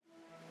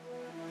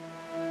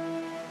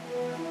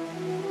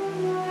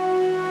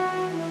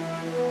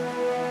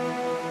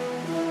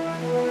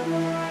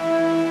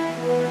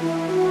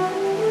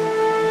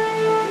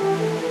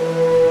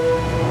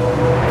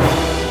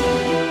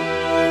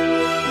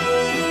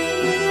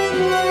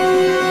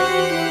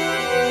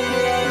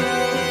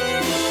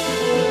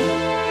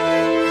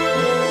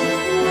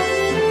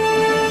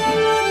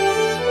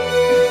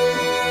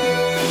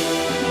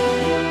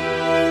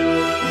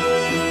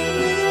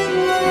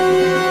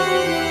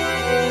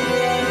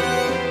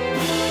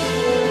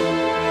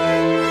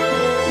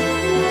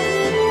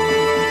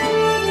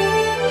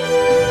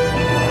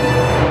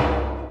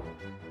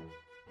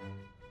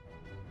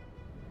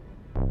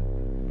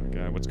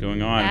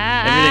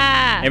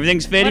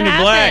Everything's fading What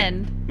to black.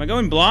 happened? Am I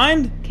going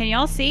blind? Can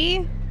y'all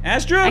see?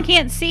 Astra? I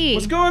can't see.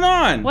 What's going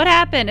on? What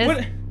happened?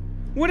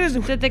 What is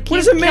Did the what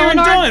has a Marin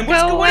Kilnar done? go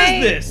What away?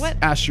 is this? What?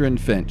 Astra and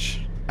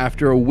Finch,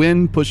 after a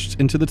wind pushed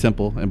into the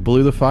temple and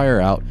blew the fire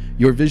out,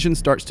 your vision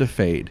starts to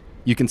fade.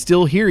 You can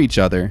still hear each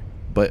other,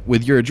 but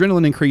with your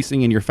adrenaline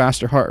increasing and your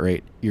faster heart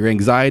rate, your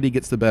anxiety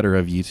gets the better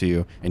of you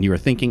two, and you are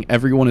thinking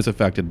everyone is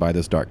affected by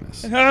this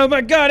darkness. Oh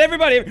my God!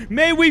 Everybody,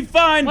 may we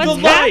find What's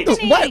the light?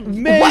 happening? What?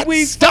 May what?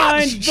 we Stop!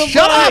 find the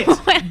Shut light?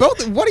 up!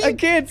 Both. What are I you?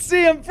 can't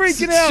see. I'm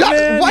freaking out, Shut-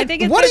 man. I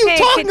think it's What are you okay.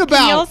 talking Can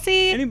y'all about?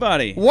 see?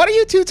 Anybody? What are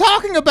you two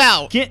talking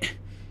about?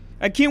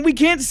 We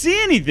can't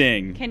see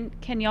anything.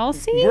 Can y'all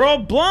see? We're all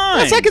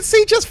blind. Yes, I can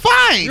see just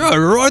fine. Yeah,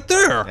 you're right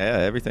there. Yeah,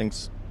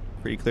 everything's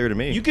pretty clear to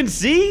me. You can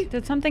see?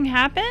 Did something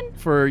happen?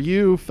 For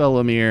you,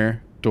 Felomir,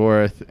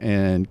 Dorith,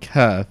 and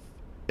Keth,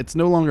 it's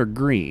no longer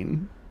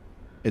green.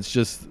 It's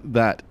just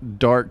that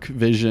dark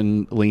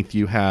vision length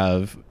you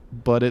have,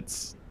 but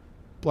it's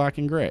black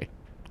and gray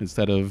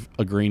instead of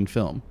a green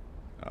film.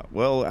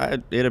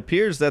 It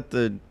appears that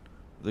the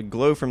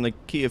glow from the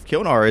Key of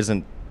Kilnar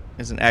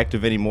isn't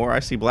active anymore. I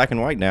see black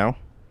and white now,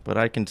 but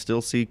I can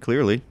still see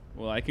clearly.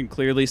 Well, I can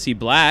clearly see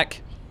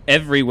black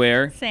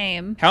everywhere.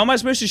 Same. How am I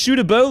supposed to shoot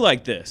a bow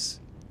like this?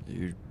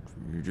 You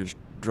just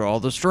draw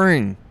the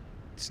string.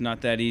 It's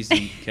not that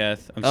easy,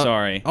 Keth. I'm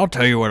sorry. I'll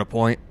tell you where to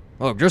point.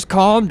 Look, just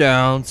calm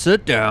down,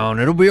 sit down,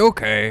 it'll be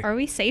okay. Are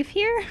we safe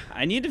here?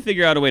 I need to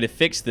figure out a way to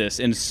fix this,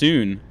 and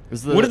soon.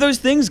 Is What if those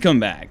things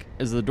come back?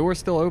 Is the door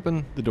still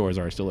open? The doors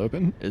are still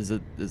open. Is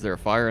there a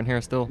fire in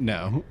here still?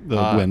 No, the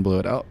Uh, wind blew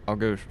it out. I'll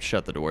go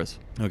shut the doors.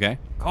 Okay.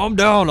 Calm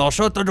down, I'll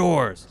shut the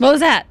doors. What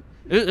was that?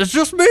 It's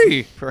just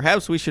me.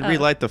 Perhaps we should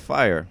relight the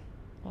fire.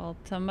 Well,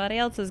 somebody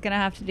else is going to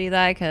have to do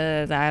that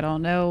because I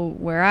don't know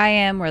where I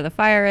am, where the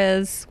fire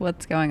is,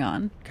 what's going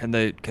on. Can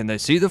they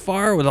see the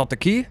fire without the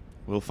key?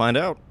 We'll find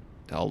out.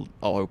 I'll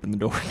open the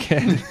door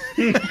again.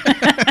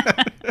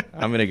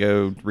 I'm gonna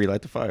go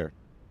relight the fire.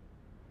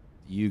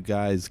 You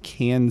guys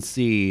can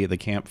see the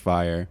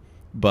campfire,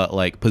 but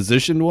like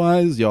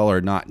position-wise, y'all are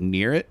not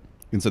near it.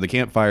 And so the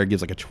campfire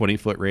gives like a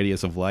 20-foot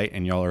radius of light,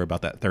 and y'all are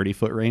about that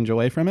 30-foot range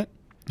away from it.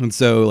 And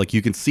so like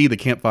you can see the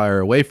campfire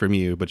away from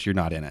you, but you're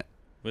not in it.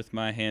 With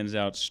my hands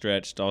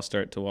outstretched, I'll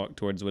start to walk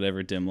towards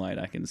whatever dim light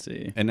I can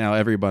see. And now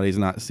everybody's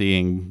not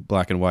seeing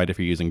black and white. If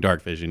you're using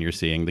dark vision, you're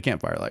seeing the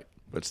campfire light.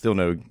 But still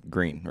no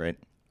green, right?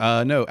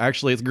 No,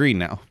 actually it's green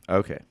now.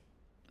 Okay.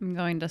 I'm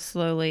going to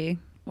slowly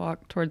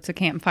walk towards the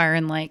campfire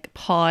and like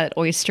paw at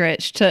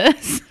Oystrich to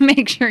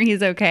make sure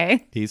he's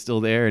okay. He's still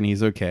there and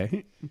he's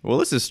okay. Well,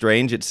 this is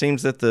strange. It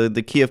seems that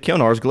the Key of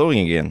Kilnar is glowing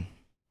again.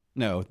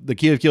 No, the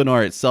Key of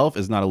Kilnar itself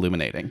is not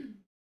illuminating.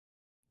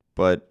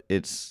 But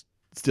it's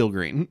Still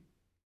green.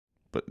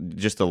 But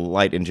just the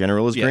light in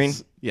general is green?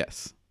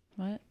 Yes.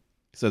 What?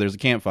 So there's a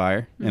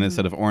campfire, and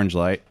instead of orange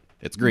light,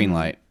 it's green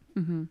light.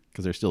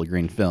 Because there's still a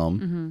green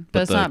film.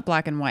 But it's not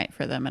black and white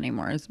for them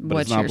anymore, is But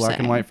what it's not you're black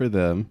saying. and white for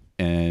them,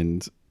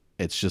 and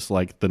it's just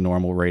like the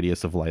normal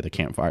radius of light a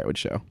campfire would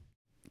show.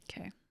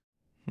 Okay.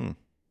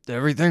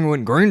 Everything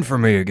went green for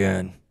me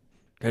again.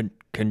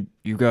 Can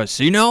you guys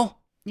see now?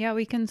 Yeah,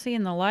 we can see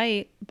in the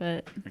light,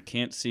 but I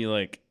can't see,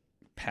 like,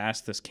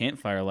 past this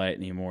campfire light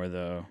anymore,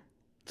 though.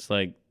 It's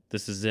like,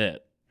 this is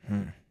it.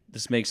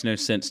 This makes no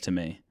sense to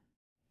me.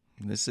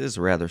 This is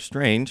rather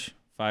strange.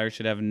 Fire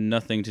should have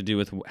nothing to do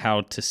with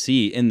how to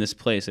see in this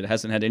place. It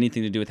hasn't had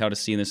anything to do with how to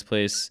see in this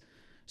place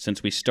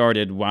since we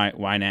started. Why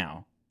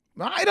now?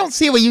 I don't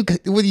see what you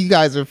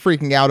guys are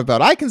freaking out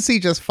about. I can see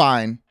just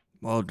fine.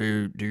 Well,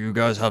 do you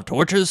guys have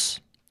torches?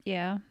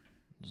 yeah.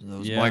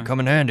 Those Yeah. might come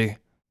in handy.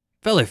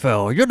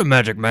 Fellyfell, you're the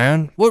magic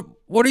man. What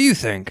do you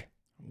think?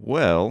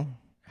 Well,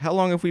 how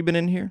long have we been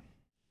in here?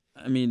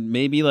 I mean,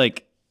 maybe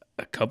like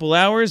a couple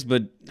hours,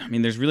 but I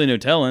mean, there's really no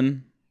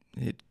telling.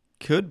 It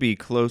could be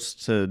close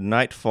to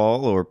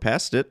nightfall or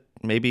past it.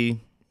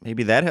 Maybe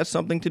that has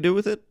something to do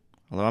with it.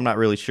 Although I'm not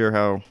really sure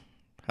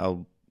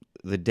how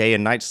the day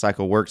and night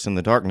cycle works in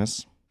the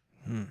darkness.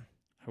 I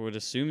would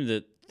assume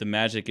that the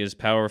magic is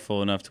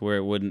powerful enough to where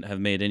it wouldn't have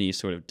made any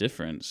sort of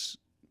difference.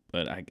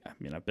 But I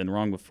mean, I've been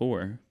wrong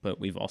before, but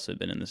we've also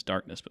been in this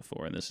darkness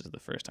before, and this is the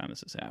first time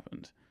this has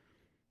happened.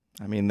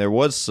 I mean, there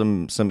was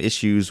some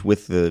issues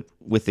with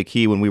the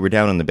key when we were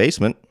down in the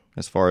basement,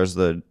 as far as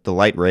the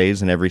light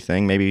rays and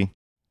everything. Maybe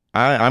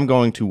I'm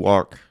going to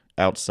walk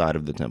outside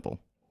of the temple,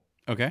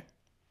 Okay.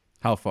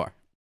 How far?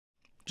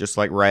 just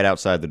like right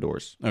outside the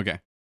doors. Okay.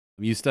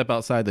 You step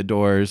outside the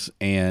doors,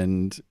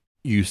 and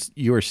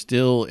you are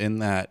still in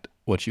that,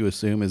 what you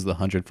assume is the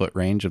 100-foot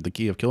range of the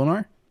Key of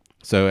Kilnar.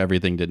 So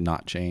everything did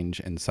not change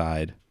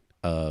inside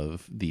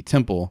of the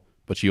temple,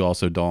 but you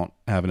also don't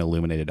have an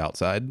illuminated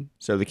outside.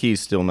 So the key's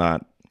still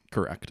not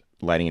Correct.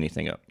 lighting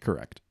anything up.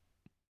 Correct.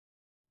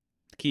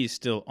 The key's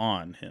still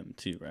on him,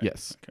 too, right?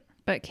 Yes. Okay.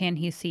 But can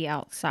he see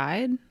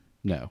outside?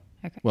 No.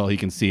 Okay. Well, he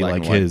can see Black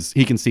like and white.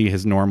 he can see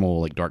his normal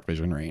like dark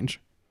vision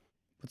range.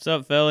 What's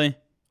up, Felly?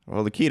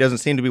 Well, the key doesn't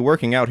seem to be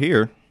working out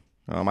here.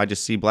 I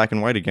just see black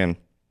and white again.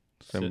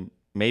 So So-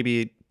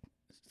 maybe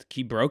Is the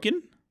key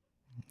broken?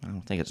 I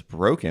don't think it's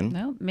broken.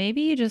 No,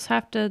 maybe you just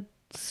have to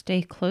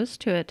stay close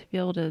to it to be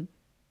able to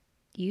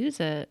use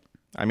it.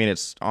 I mean,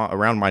 it's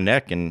around my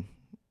neck and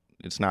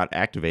it's not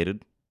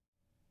activated.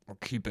 Or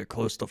keep it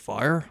close to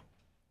fire.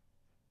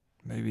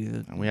 Maybe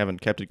that. And we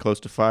haven't kept it close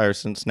to fire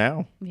since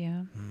now.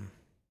 Yeah.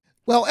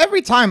 Well,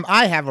 every time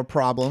I have a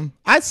problem,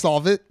 I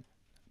solve it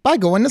by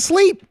going to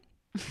sleep.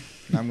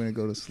 I'm going to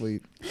go to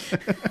sleep.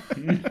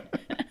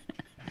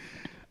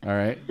 All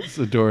right.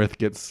 So Dorith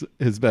gets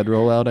his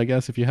bedroll out, I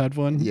guess, if you had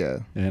one. Yeah.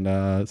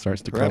 And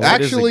starts to Perhaps crawl.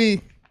 What is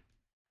Actually,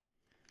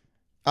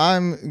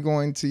 I'm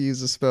going to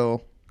use a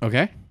spell.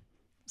 Okay.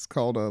 It's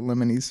called a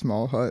Lemony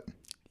Small Hut.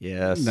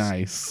 Yes.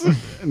 Nice.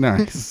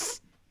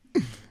 Nice.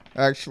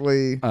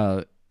 Actually,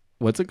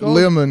 What's it called?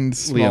 Lemon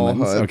Small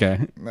Lemons. Hut.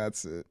 Okay.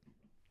 That's it.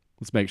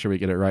 Let's make sure we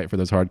get it right for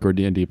those hardcore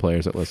D&D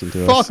players that listen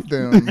to Fuck us.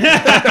 them.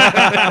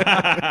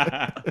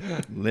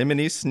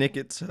 Lemony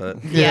Snicket's hut.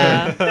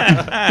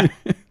 Yeah.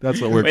 That's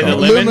what we're Wait, the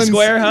calling Lemon Lemons-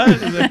 Square Hut?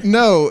 Is it-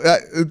 No,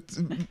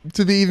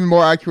 to be even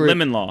more accurate,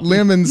 Lemon Law.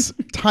 Lemon's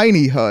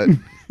Tiny Hut.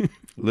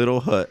 Little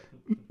hut.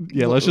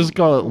 Yeah, let's just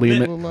call it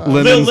Little Lemon's,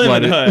 Lemon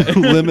Lemon- Hut.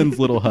 Lemon's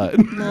Little Hut.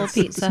 Little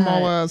pizza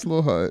Small hut. ass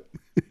little hut.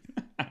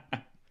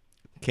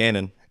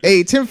 Cannon.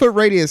 A 10-foot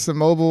radius, a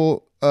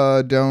mobile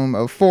dome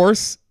of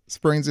force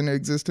springs into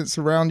existence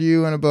around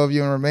you and above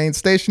you and remains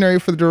stationary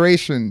for the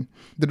duration.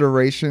 The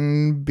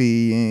duration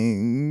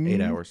being 8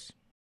 hours.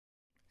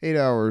 8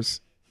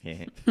 hours.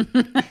 Yeah.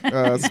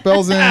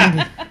 Spells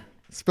end.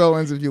 Spell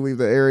ends if you leave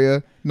the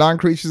area.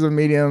 Non-creatures of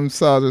medium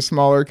size or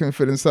smaller can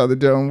fit inside the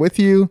dome with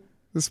you.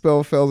 The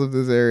spell fails if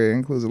this area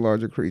includes a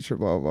larger creature.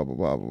 Blah blah blah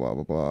blah blah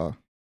blah blah.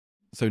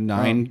 So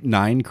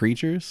nine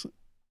creatures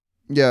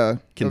Yeah,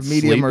 Can of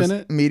medium sleep or in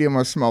it? medium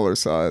or smaller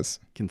size.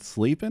 can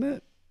sleep in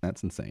it?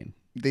 That's insane.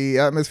 The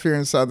atmosphere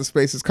inside the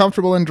space is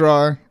comfortable and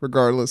dry,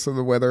 regardless of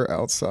the weather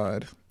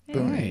outside.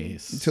 Boom.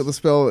 Nice. Until the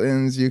spell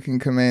ends, you can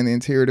command the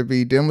interior to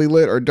be dimly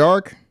lit or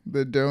dark.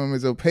 The dome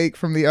is opaque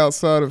from the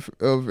outside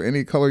of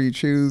any color you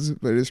choose,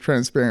 but it is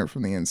transparent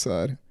from the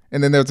inside.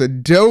 And then there's a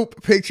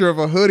dope picture of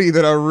a hoodie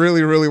that I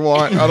really, really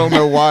want. I don't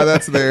know why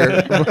that's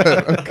there,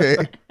 but okay.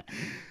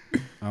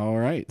 All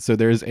right. So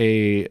there's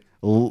a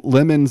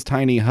Lemon's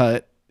tiny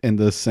hut in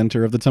the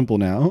center of the temple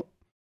now.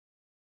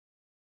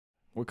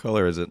 What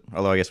color is it?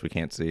 Although I guess we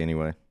can't see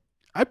anyway.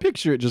 I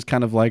picture it just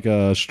kind of like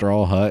a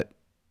straw hut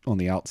on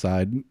the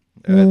outside.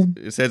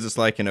 It says it's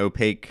like an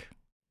opaque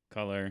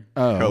Color.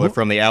 Oh, color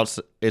from the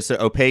outside. It's an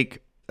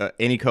opaque,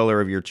 any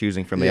color of your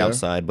choosing from the Yeah.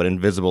 outside, but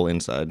invisible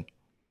inside.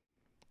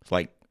 It's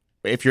like,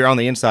 if you're on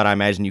the inside, I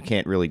imagine you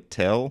can't really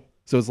tell.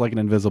 so it's like an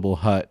invisible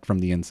hut from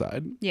the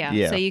inside. Yeah.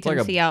 Yeah. So you It's can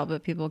like a- see out,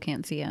 but people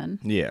can't see in.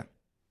 Yeah.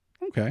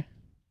 Okay.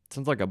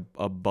 Sounds like a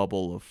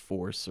bubble of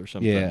force or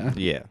something. Yeah.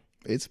 Yeah.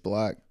 It's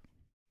black,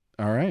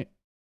 All right.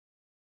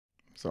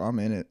 so I'm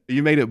in it.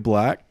 You made it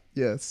black,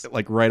 Yes.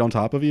 like right on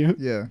top of you.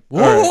 Yeah.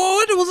 Whoa, All right.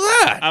 what was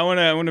that? I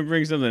wanna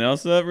bring something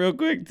else up real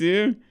quick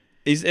too.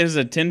 Is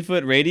a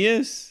 10-foot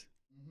radius?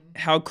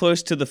 How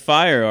close to the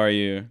fire are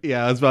you?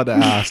 Yeah, I was about to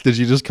ask. Did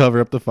you just cover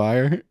up the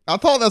fire? I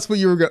thought that's what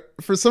you were going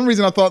to... For some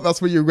reason, I thought that's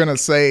what you were going to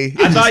say.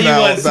 I thought just you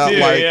now was about, too.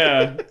 like-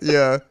 Yeah.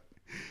 Yeah.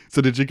 So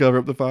did you cover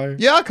up the fire?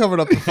 Yeah, I covered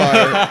up the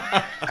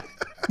fire.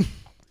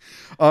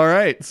 All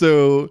right.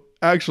 So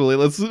actually,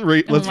 let's my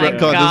retcon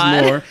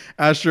God. this more.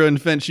 Astra and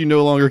Finch, you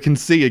no longer can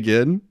see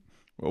again.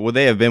 Well, would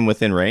they have been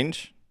within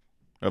range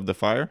of the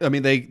fire? I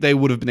mean, they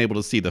would have been able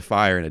to see the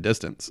fire in a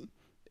distance,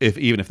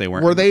 even if they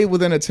weren't. Were they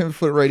within a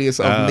 10-foot radius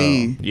of Oh.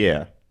 me?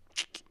 Yeah.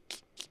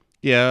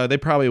 Yeah, they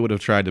probably would have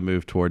tried to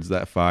move towards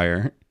that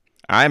fire.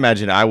 I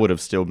imagine I would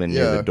have still been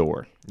near Yeah. the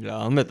door. Yeah,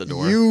 I'm at the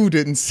door. You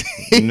didn't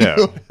see No.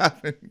 what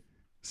happened.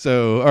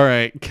 So, all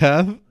right,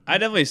 Kev, I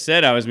definitely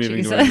said I was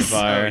moving towards the Jesus.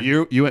 fire.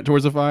 you went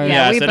towards the fire.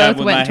 Yeah, I we said I, both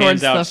with went my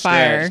towards hands the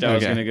fire. outstretched, I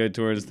was Okay. gonna go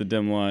towards the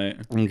dim light.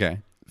 Okay.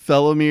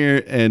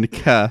 Felomir and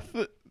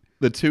Keth,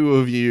 the two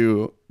of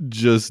you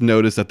just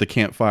notice that the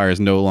campfire is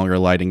no longer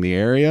lighting the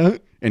area,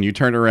 and you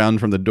turn around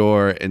from the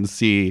door and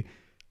see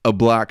a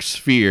black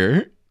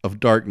sphere of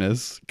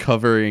darkness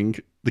covering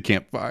the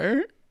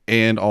campfire,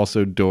 and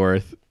also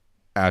Dorth,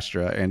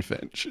 Astra, and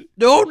Finch.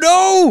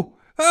 No!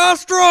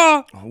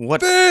 Astra!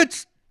 What?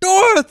 Bitch!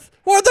 Dorth!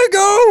 Where'd they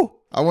go?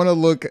 I want to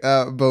look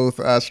at both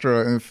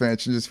Astra and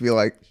Finch and just be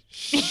like,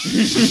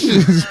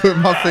 just put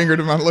my finger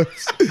to my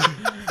lips.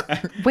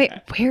 Wait,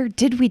 where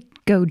did we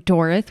go,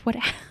 Dorith? What?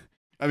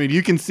 I mean,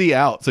 you can see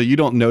out, so you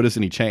don't notice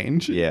any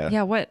change. Yeah.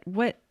 Yeah,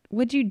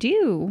 what'd you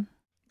do?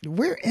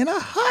 We're in a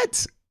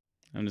hut.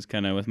 I'm just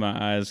kind of with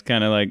my eyes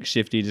kind of like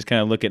shifty, just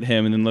kind of look at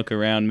him and then look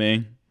around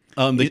me.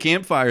 The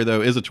campfire,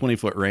 though, is a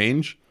 20-foot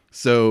range,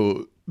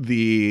 so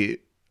the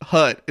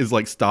hut is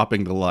like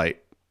stopping the light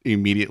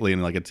immediately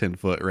in like a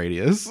 10-foot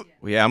radius.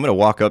 Well, yeah, I'm going to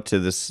walk up to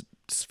this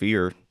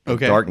sphere of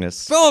Okay.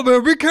 darkness.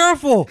 Felomir, be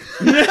careful!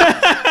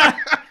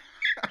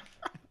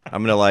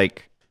 I'm going to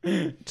like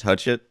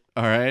touch it.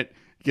 All right,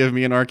 give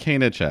me an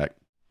Arcana check.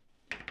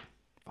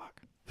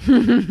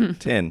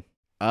 10.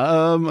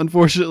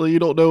 Unfortunately, you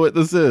don't know what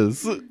this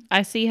is.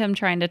 I see him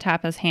trying to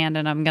tap his hand,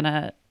 and I'm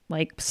gonna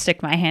like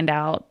stick my hand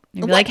out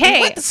You'd be like,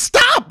 hey, What?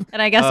 Stop!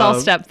 and I guess I'll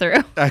step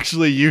through.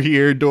 Actually, you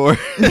hear Dor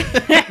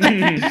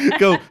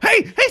go,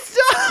 hey,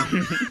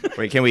 stop!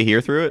 Wait, can we hear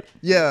through it?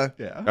 Yeah.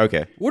 Yeah.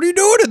 Okay. What are you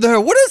doing in there?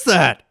 What is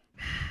that?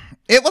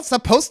 It was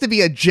supposed to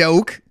be a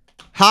joke.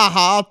 Ha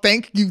ha.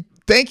 Thank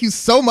you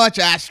so much,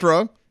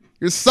 Astra.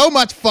 You're so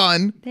much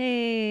fun.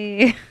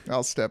 Hey,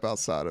 I'll step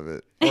outside of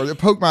it. Or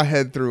poke my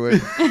head through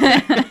it.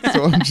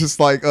 So I'm just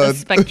like a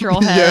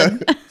spectral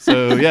head. Yeah.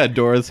 So, yeah,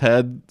 Dora's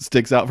head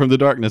sticks out from the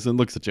darkness and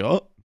looks at you.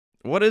 Oh,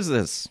 What is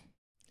this?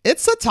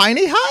 It's a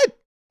tiny hut.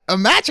 A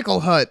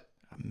magical hut.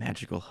 A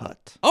magical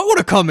hut. I want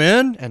to come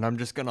in. And I'm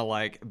just going to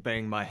like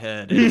bang my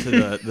head into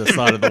the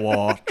side of the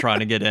wall trying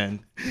to get in.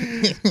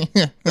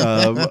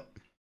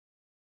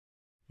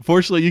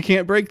 Fortunately, you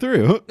can't break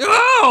through.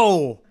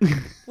 Oh!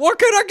 What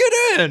can I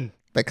get in?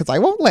 Because I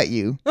won't let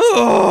you.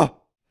 Ugh!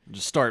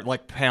 Just start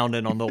like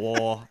pounding on the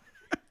wall.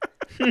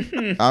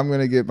 I'm going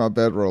to get my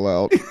bedroll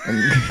out.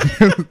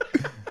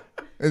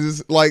 And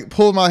just like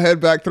pull my head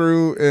back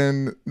through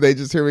and they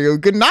just hear me go,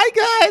 good night,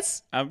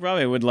 guys. I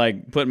probably would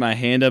like put my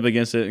hand up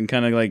against it and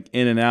kind of like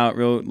in and out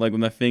real like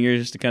with my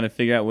fingers just to kind of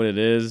figure out what it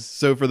is.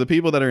 So, for the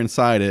people that are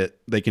inside it,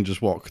 they can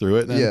just walk through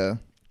it then? Yeah.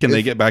 Can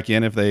they get back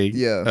in if they...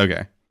 Yeah.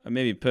 Okay. I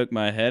maybe poke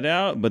my head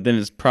out, but then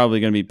it's probably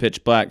going to be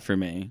pitch black for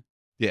me.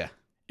 Yeah.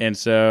 And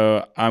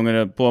so I'm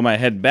going to pull my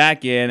head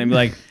back in and be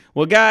like,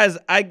 well, guys,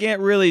 I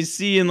can't really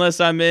see unless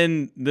I'm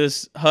in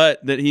this hut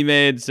that he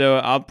made, so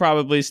I'll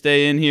probably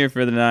stay in here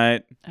for the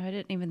night. I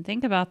didn't even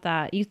think about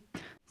that. It's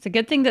a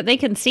good thing that they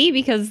can see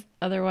because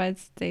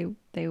otherwise they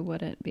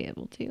wouldn't be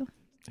able to.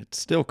 It's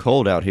still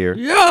cold out here.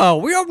 Yeah,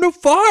 we have no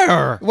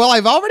fire. Well,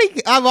 I've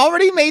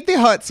already made the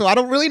hut, so I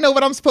don't really know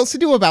what I'm supposed to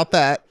do about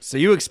that. So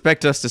you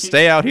expect us to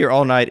stay out here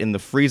all night in the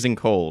freezing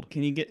cold?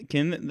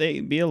 Can they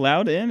be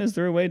allowed in? Is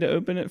there a way to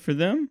open it for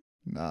them?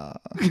 Nah.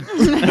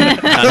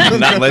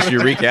 Not unless you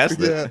recast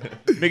it.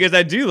 Yeah. Because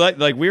I do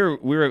like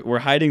we're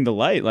hiding the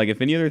light. Like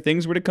if any other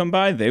things were to come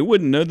by, they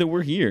wouldn't know that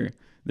we're here.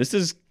 This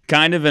is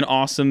kind of an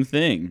awesome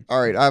thing.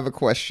 All right, I have a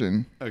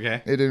question.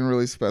 Okay. It didn't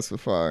really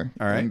specify.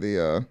 All right. in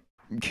the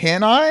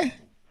can I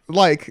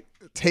like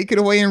take it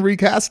away and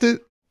recast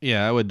it?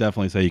 Yeah, I would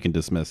definitely say you can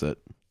dismiss it.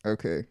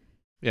 Okay.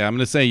 Yeah, I'm going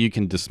to say you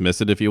can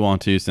dismiss it if you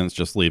want to, since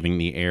just leaving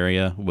the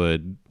area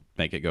would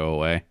make it go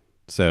away.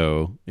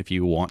 So if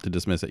you want to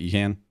dismiss it, you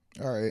can.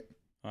 All right.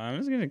 I'm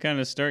just gonna kind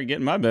of start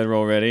getting my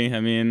bedroll ready.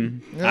 I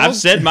mean, Yeah, I've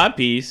said my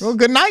piece. Well,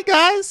 good night,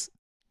 guys.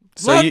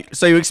 So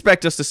you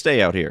expect us to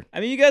stay out here? I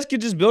mean, you guys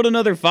could just build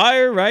another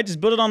fire, right? Just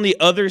build it on the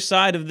other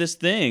side of this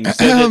thing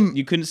so that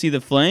you couldn't see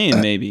the flame,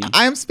 maybe.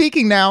 I am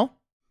speaking now.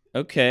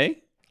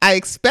 Okay. I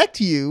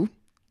expect you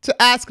to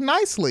ask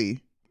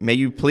nicely. May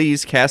you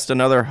please cast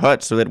another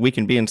hut so that we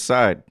can be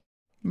inside?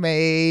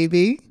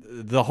 Maybe.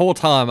 The whole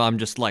time I'm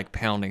just like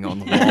pounding on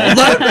the wall.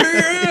 Let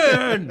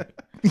me in!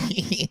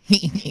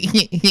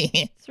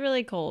 It's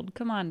really cold.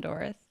 Come on,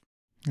 Doris.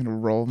 I'm gonna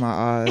roll my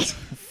eyes.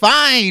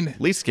 Fine.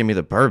 At least give me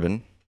the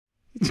bourbon.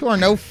 You are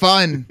no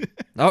fun.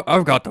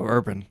 I've got the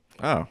bourbon.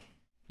 Oh.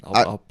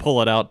 I'll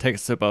pull it out, take a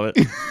sip of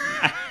it.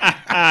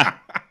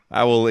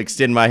 I will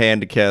extend my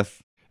hand to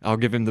Keth. I'll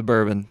give him the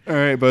bourbon. All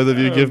right, both of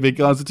you give me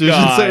Constitution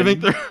God.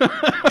 saving throw.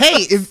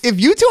 Hey, if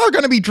you two are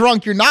gonna be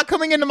drunk, you're not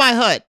coming into my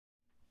hut.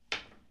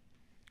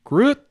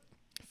 Crit.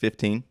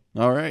 15.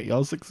 All right,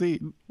 y'all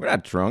succeed. We're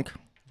not drunk.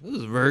 This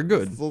is very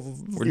good.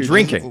 We're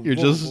drinking. You're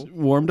just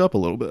warmed up a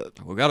little bit.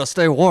 We gotta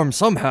stay warm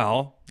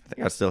somehow. I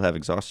think I still have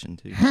exhaustion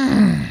too.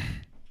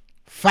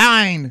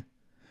 Fine.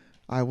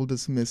 I will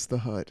dismiss the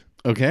hut.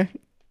 Okay.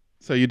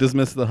 So you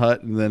dismiss the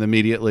hut, and then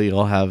immediately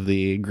you'll have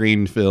the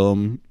green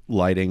film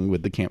lighting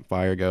with the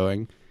campfire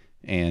going.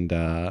 And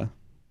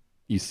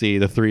you see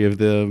the three of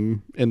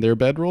them in their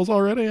bedrolls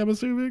already, I'm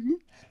assuming.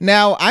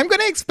 Now, I'm going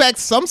to expect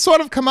some sort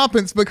of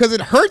comeuppance because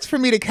it hurts for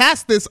me to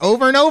cast this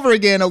over and over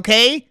again,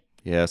 okay?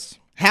 Yes.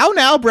 How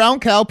now, Brown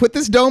Cow? Put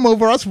this dome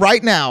over us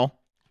right now.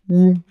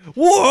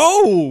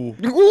 Whoa!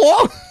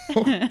 Whoa!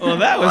 Well,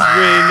 that was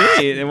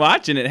pretty neat. And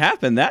watching it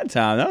happen that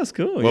time, that was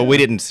cool. Well, yeah. we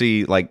didn't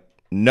see, like,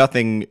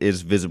 nothing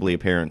is visibly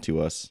apparent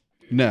to us.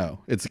 No,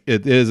 it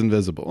is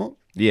invisible.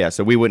 Yeah,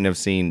 so we wouldn't have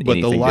seen But the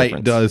anything light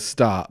different. does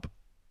stop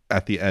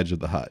at the edge of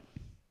the hut.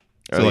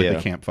 So Oh, like yeah.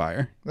 the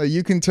campfire.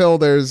 You can tell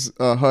there's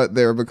a hut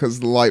there because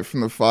the light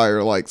from the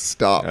fire, like,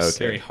 stops.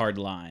 Okay. Very hard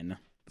line.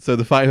 So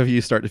the five of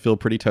you start to feel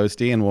pretty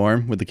toasty and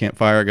warm with the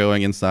campfire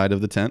going inside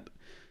of the tent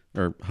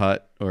or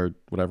hut or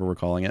whatever we're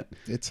calling it.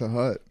 It's a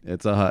hut.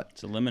 It's a hut,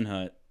 It's a lemon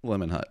hut.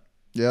 lemon hut.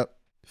 Yep.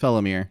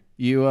 Felomir,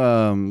 you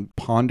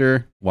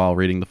ponder while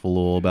reading the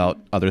Falul about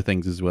other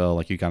things as well.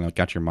 Like you kind of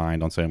got your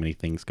mind on so many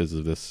things because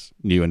of this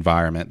new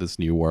environment, this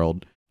new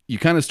world. You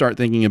kind of start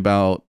thinking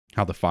about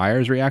how the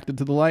fires reacted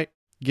to the light.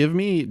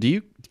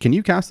 Can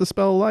you cast the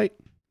spell light?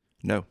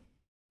 No.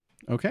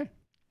 Okay.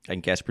 I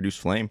can cast Produce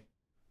Flame.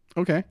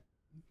 Okay.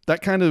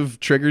 That kind of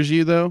triggers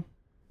you though.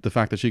 The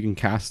fact that you can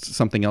cast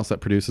something else that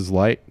produces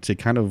light to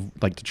kind of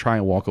like to try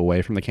and walk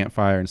away from the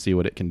campfire and see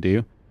what it can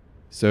do.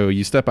 So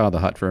you step out of the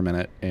hut for a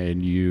minute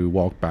and you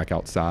walk back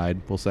outside,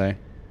 we'll say,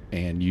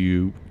 and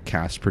you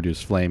cast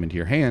Produce Flame into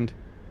your hand.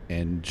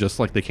 And just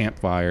like the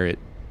campfire,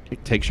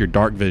 it takes your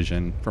dark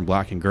vision from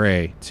black and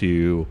gray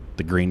to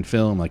the green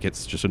film, like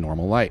it's just a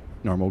normal light,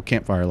 normal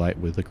campfire light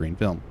with a green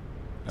film.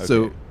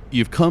 So Okay.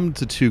 you've come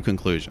to two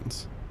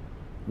conclusions.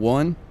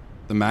 One,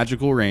 the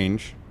magical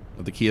range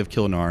of the Key of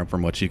Kilnar,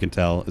 from what you can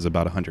tell, is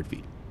about 100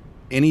 feet.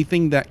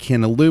 Anything that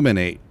can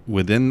illuminate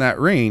within that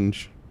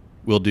range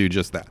will do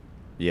just that.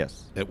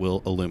 Yes. It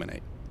will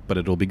illuminate, but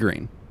it'll be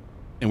green.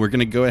 And we're going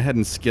to go ahead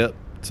and skip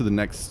to the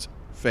next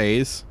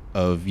phase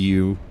of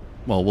you.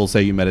 Well, we'll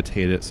say you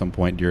meditated at some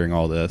point during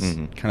all this,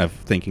 kind of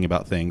thinking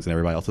about things, and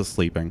everybody else is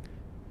sleeping.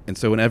 And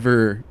so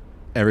whenever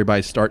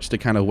everybody starts to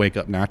kind of wake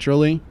up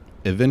naturally,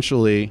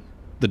 eventually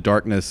the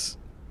darkness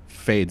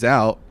fades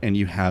out and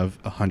you have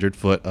 100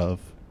 foot of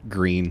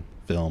green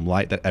film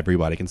light that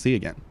everybody can see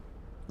again.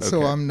 So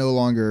Okay. I'm no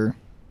longer,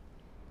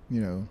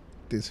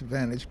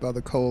 disadvantaged by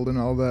the cold and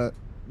all that.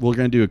 We're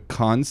going to do a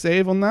con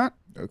save on that.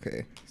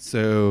 Okay.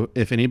 So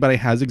if anybody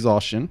has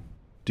exhaustion,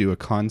 do a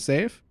con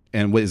save.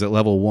 And what is it,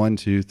 level 1,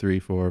 2, 3,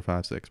 4,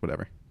 5, 6,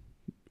 whatever?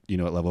 You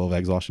know what level of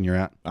exhaustion you're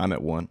at? I'm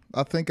at 1.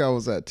 I think I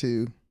was at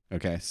 2.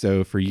 Okay,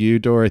 so for you,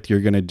 Dorothy,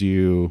 you're going to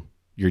do,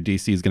 your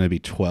DC is going to be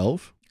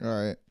 12. All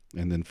right.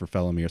 And then for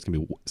Felomir, it's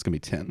going to be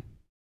 10.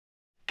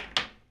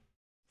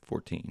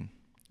 14.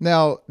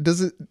 Now,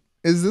 is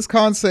this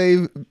con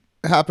save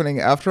happening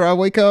after I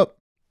wake up?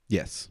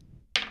 Yes.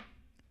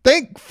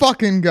 Thank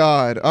fucking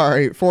God. All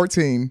right,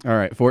 14. All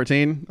right,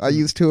 14. I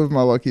used 2 of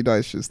my lucky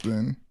dice just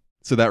then.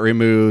 So that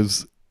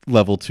removes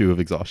level 2 of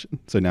exhaustion.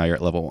 So now you're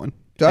at level 1.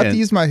 Do I have And- to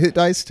use my hit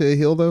dice to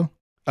heal though?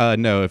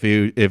 No, if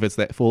it's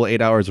that full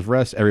 8 hours of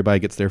rest, everybody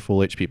gets their full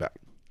HP back.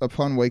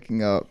 Upon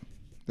waking up,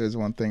 there's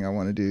one thing I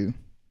want to do.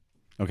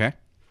 Okay? I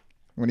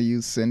want to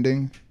use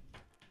sending.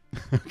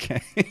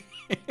 Okay.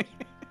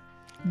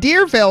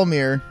 Dear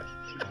Velmir.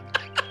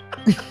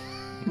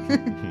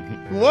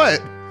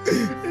 What?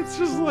 It's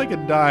just like a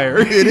dire.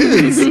 It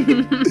is.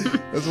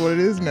 That's what it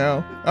is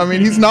now. I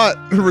mean, he's not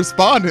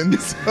responding,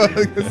 so I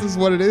guess this is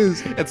what it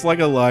is. It's like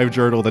a live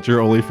journal that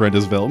your only friend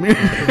is Velmir.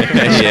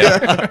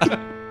 Yeah.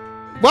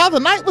 While the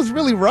night was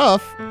really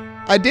rough,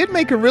 I did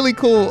make a really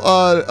cool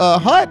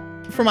hut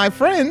for my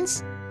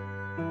friends.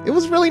 It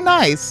was really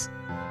nice.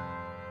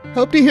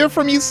 Hope to hear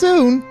from you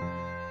soon,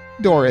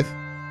 Dorith.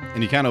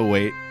 And you kind of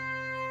wait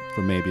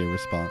for maybe a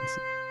response.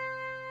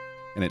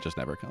 And it just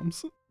never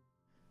comes.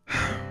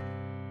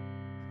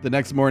 The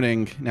next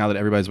morning, now that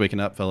everybody's waking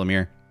up,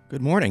 Felomir,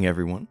 Good morning,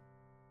 everyone.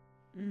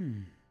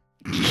 Good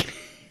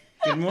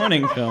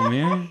morning,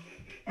 Felmir.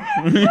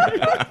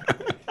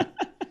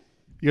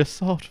 your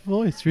soft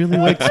voice really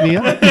wakes me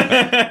up.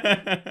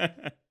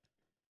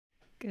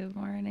 Good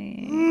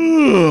morning.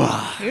 Who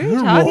are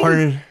you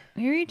talking?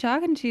 Who are you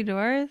talking to,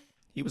 Doris?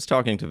 He was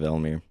talking to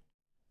Velmir.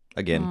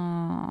 Again.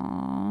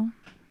 Aw,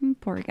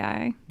 poor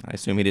guy. I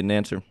assume he didn't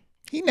answer.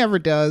 He never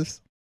does.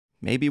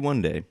 Maybe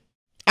one day.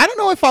 I don't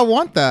know if I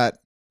want that.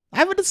 I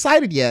haven't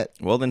decided yet.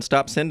 Well, then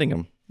stop sending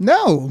him.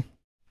 No.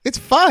 It's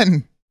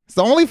fun. It's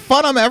the only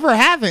fun I'm ever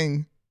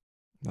having.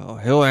 Well,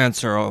 he'll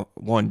answer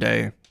one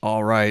day.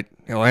 All right.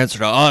 He'll answer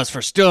to us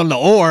for stealing the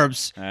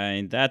orbs.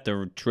 Ain't that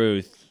the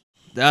truth?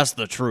 That's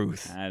the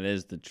truth. That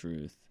is the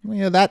truth. Well,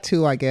 yeah, that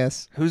too, I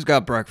guess. Who's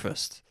got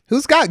breakfast?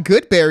 Who's got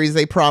good berries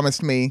they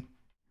promised me?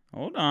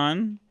 Hold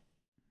on.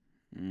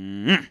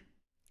 Mm.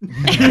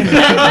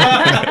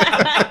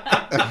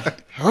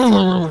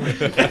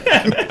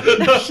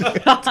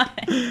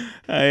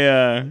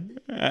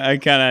 I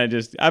kind of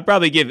just, I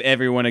probably give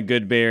everyone a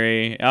good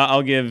berry.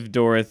 I'll give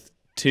Dorothy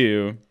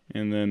 2,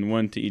 and then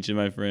 1 to each of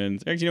my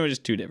friends. Actually, you know what?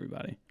 Just 2 to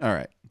everybody. All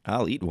right.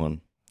 I'll eat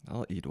one.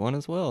 I'll eat one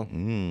as well.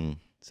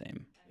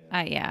 Same.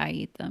 I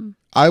eat them.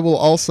 I will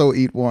also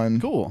eat one.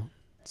 Cool.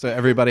 So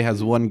everybody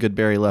has one good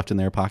berry left in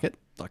their pocket.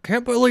 I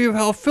can't believe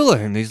how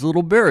filling these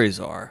little berries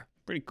are.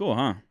 Pretty cool,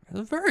 huh?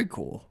 They're very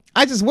cool.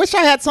 I just wish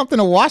I had something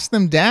to wash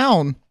them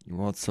down. You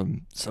want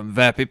some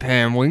Vappy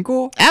Pan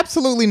Winkle?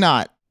 Absolutely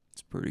not.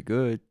 It's pretty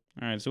good.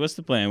 All right, so what's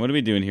the plan? What are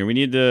we doing here? We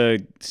need to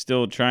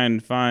still try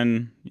and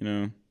find,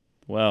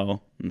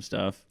 well and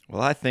stuff.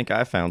 Well, I think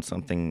I found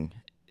something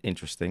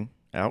interesting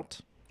out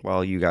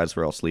while you guys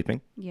were all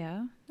sleeping.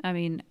 Yeah. I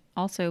mean,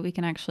 also, we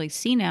can actually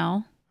see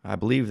now. I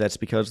believe that's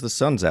because the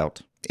sun's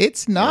out.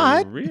 It's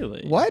not. Oh,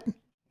 really? What?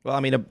 Well, I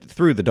mean,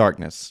 through the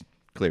darkness,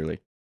 clearly.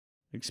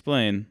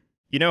 Explain.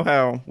 You know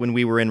how when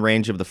we were in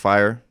range of the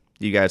fire,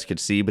 you guys could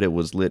see, but it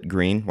was lit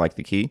green like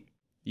the key?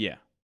 Yeah.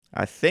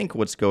 I think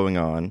what's going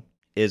on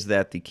is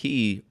that the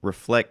key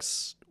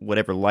reflects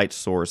whatever light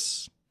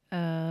source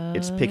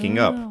it's picking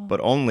up, but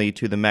only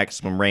to the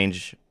maximum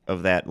range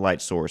of that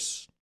light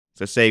source.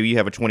 So say you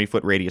have a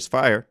 20-foot radius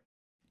fire,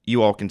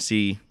 you all can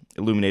see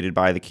illuminated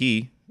by the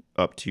key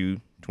up to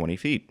 20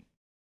 feet.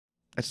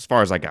 That's as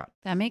far as I got.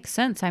 That makes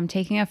sense. I'm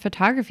taking a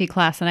photography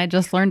class and I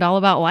just learned all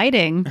about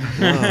lighting.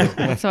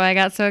 That's why I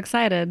got so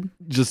excited.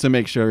 Just to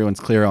make sure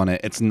everyone's clear on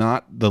it,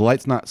 the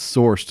light's not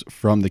sourced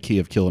from the Key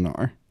of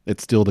Kilnar.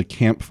 It's still the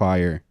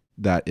campfire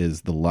that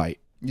is the light.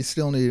 You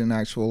still need an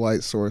actual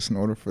light source in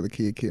order for the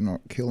key of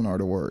Kilnar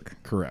to work.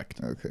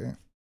 Correct. Okay.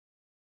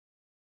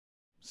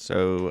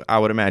 So I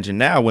would imagine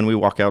now when we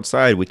walk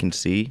outside, we can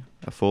see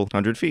a full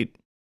 100 feet.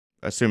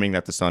 assuming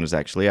that the sun is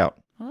actually out.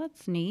 Well,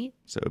 that's neat.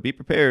 So be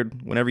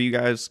prepared. Whenever you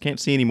guys can't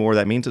see anymore,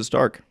 that means it's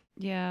dark.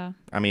 Yeah.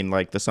 I mean,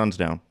 like the sun's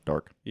down,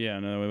 dark. Yeah,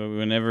 no,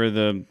 whenever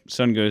the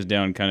sun goes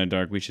down kind of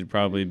dark, we should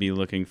probably be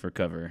looking for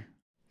cover.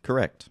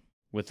 Correct.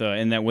 With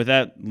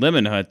that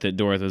lemon hut that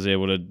Dorothy was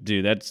able to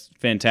do, that's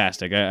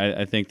fantastic.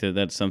 I think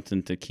that's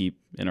something to keep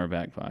in our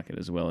back pocket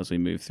as well as we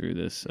move through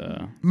this.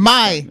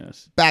 My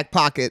darkness. back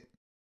pocket.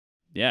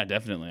 Yeah,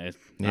 definitely. It's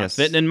not Yes.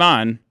 fitting in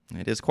mine.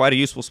 It is quite a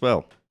useful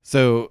spell.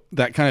 So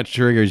that kind of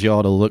triggers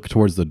y'all to look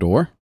towards the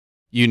door.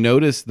 You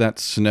notice that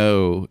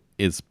snow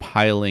is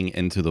piling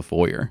into the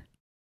foyer.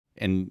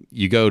 And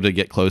you go to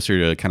get closer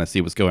to kind of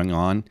see what's going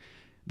on.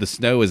 The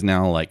snow is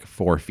now like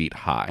 4 feet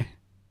high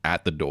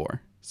at the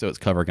door. So it's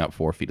covering up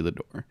 4 feet of the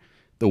door.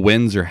 The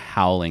winds are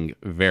howling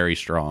very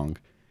strong.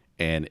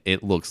 And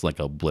it looks like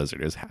a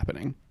blizzard is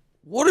happening.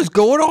 What is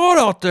going on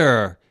out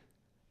there?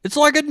 It's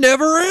like it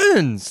never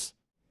ends.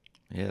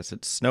 Yes,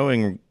 it's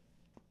snowing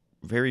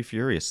very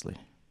furiously.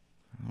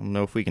 I don't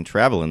know if we can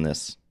travel in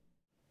this.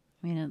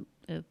 I mean,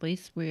 at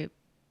least we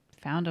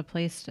found a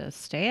place to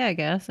stay, I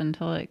guess,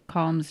 until it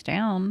calms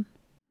down.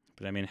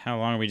 But I mean, how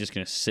long are we just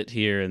going to sit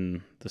here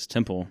in this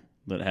temple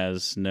that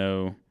has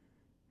no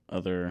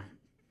other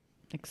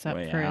Except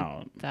way for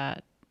out?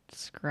 that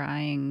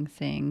scrying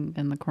thing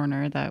in the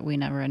corner that we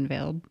never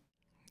unveiled.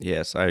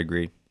 Yes, I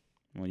agree.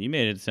 Well, you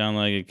made it sound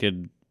like it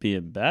could be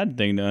a bad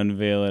thing to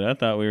unveil it. I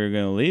thought we were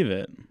going to leave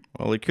it.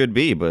 Well, it could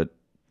be, but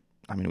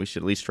I mean, we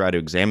should at least try to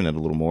examine it a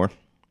little more.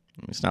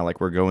 It's not like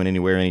we're going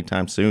anywhere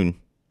anytime soon.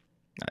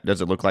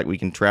 Does it look like we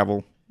can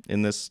travel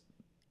in this?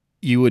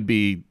 It would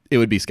be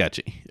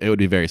sketchy. It would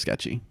be very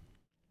sketchy.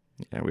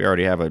 Yeah, we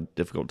already have a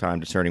difficult time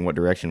discerning what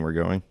direction we're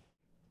going.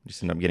 We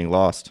just end up getting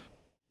lost.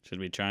 Should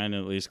we try and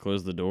at least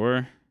close the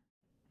door?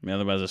 I mean,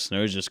 otherwise the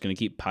snow's just going to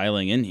keep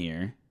piling in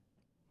here.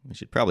 We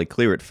should probably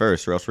clear it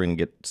first, or else we're going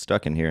to get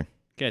stuck in here.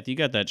 Kath, you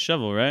got that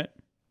shovel, right?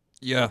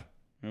 Yeah,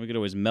 We could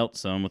always melt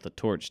some with a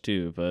torch,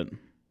 too, but,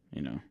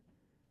 you know.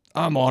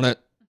 I'm on it.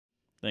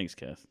 Thanks,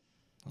 Kath.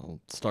 I'll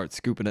start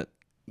scooping it.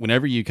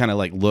 Whenever you kind of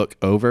like look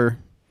over,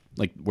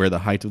 like where the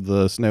height of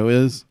the snow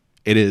is,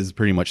 it is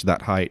pretty much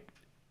that height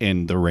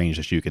in the range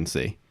that you can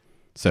see.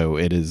 So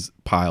it is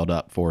piled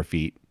up 4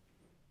 feet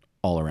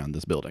all around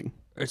this building.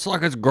 It's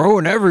like it's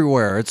growing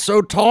everywhere. It's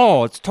so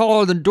tall. It's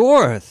taller than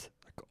Dorothy.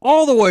 Like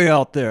all the way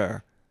out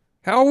there.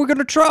 How are we going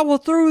to travel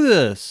through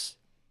this?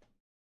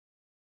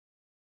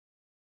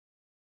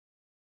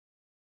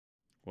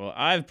 Well,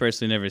 I've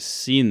personally never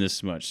seen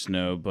this much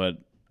snow, but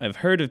I've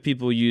heard of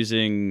people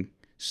using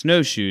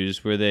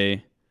snowshoes where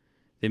they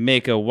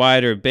make a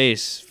wider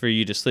base for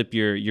you to slip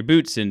your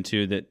boots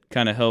into that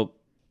kind of help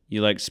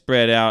you like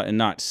spread out and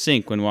not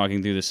sink when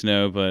walking through the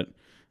snow. But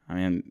I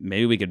mean,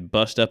 maybe we could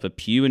bust up a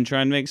pew and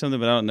try and make something,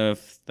 but I don't know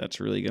if that's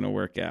really going to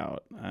work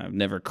out. I've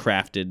never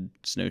crafted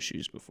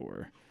snowshoes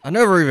before. I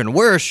never even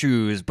wear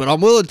shoes, but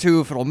I'm willing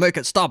to if it'll make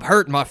it stop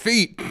hurting my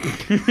feet.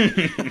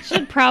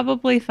 Should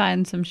probably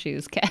find some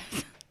shoes,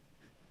 Kath.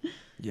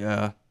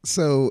 Yeah.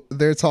 So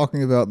they're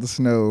talking about the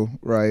snow,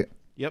 right?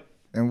 Yep.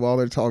 And while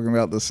they're talking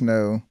about the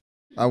snow,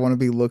 I want to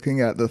be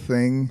looking at the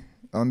thing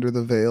under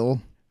the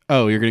veil.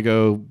 Oh, you're going to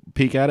go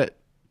peek at it?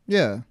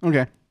 Yeah.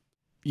 Okay.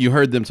 You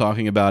heard them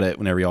talking about it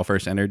whenever y'all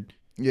first entered.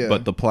 Yeah.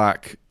 But the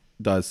plaque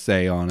does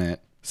say on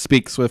it,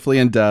 "Speak swiftly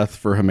in death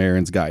for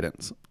Hamaran's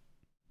guidance."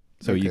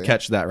 So you Okay.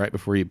 catch that right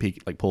before you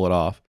peek, like pull it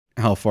off.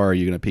 How far are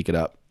you going to peek it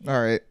up?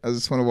 All right. I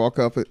just want to walk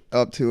up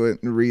to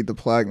it and read the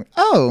plaque.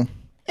 Oh,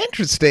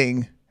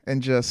 interesting.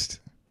 And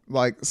just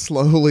like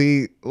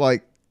slowly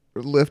like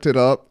lift it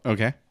up,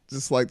 Okay.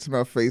 just like to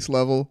my face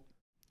level.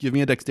 Give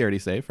me a dexterity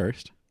save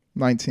first.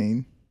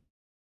 19.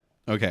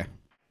 Okay.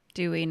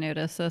 Do we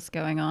notice this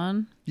going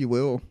on? You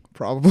will,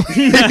 probably.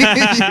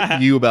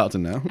 You about to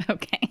know.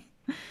 Okay.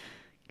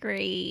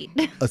 Great.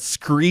 A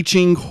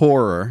screeching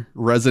horror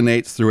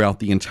resonates throughout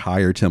the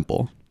entire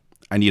temple.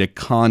 I need a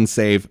con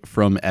save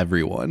from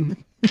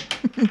everyone.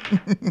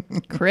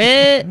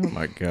 Crit. Oh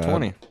my god.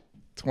 20.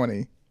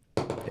 20.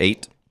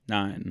 8.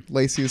 9.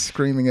 Lacey is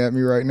screaming at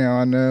me right now,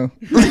 I know.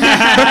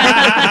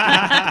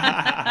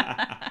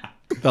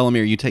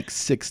 Felomir, you take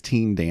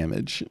 16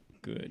 damage.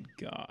 Good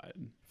God.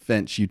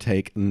 Finch, you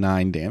take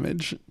 9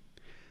 damage.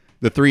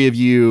 The three of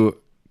you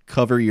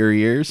cover your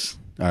ears,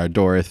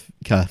 Dorith,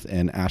 Cuth,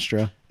 and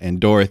Astra. And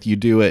Dorith, you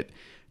do it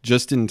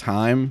just in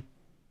time.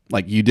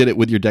 Like you did it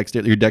with your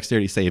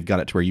dexterity save got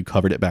it to where you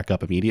covered it back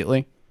up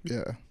immediately.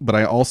 Yeah. But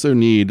I also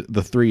need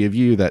the three of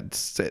you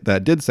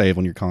that did save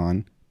on your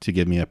con to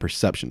give me a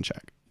perception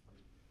check.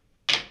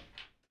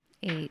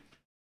 8.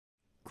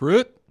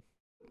 Crit?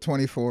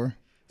 24.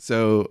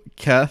 So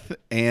Keth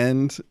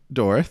and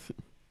Dorth,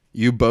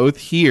 you both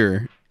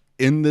hear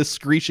in this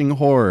screeching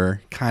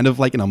horror, kind of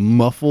like in a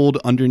muffled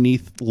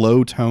underneath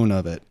low tone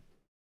of it.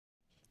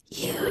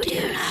 You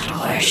do not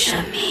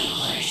worship me.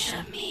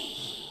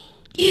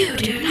 You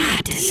do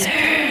not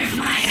deserve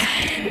my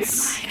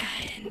guidance.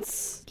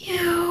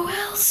 You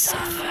will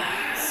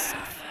suffer.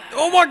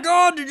 Oh my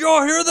god, did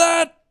y'all hear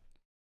that?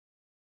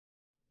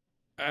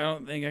 I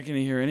don't think I can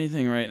hear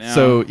anything right now.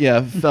 So,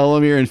 yeah,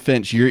 Felomir and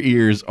Finch, your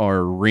ears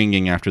are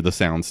ringing after the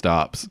sound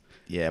stops.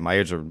 Yeah, my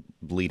ears are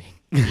bleeding.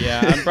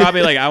 yeah, I'm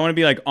probably like, I want to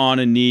be like on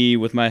a knee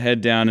with my head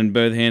down and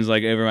both hands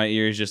like over my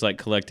ears, just like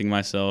collecting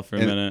myself for a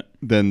minute.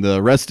 Then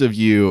the rest of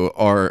you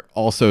are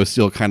also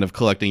still kind of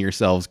collecting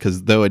yourselves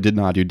because though it did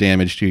not do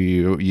damage to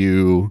you,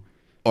 you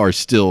are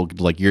still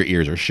like your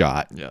ears are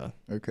shot. Yeah.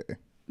 Okay.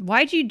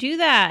 Why'd you do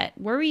that?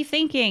 What were you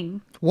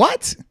thinking?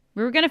 What?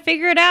 We were going to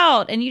figure it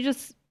out, and you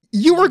just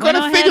You were went going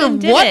to ahead figure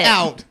and did what it.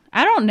 out?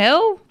 I don't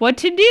know what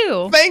to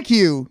do. Thank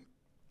you.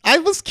 I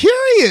was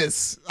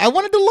curious. I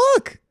wanted to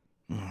look.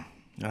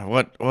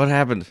 What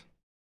happened?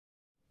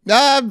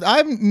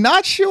 I'm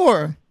not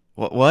sure.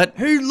 What?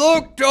 He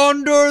looked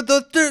under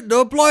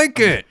the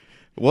blanket.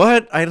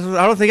 What? I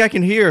don't think I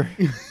can hear.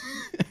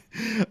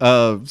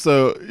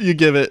 So you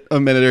give it a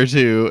minute or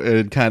two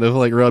and kind of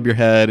like rub your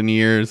head and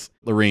ears.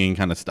 The ringing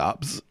kind of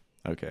stops.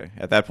 Okay.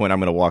 At that point, I'm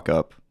gonna walk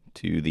up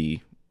to the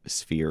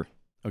sphere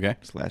Okay.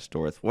 /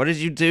 Dorth. What did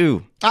you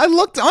do? I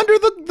looked under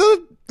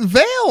the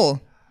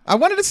veil. I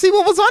wanted to see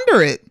what was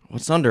under it.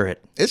 What's under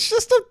it? It's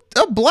just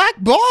a black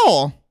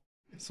ball.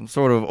 Some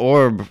sort of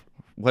orb.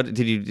 What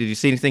did you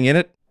see anything in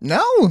it?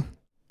 No.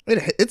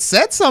 It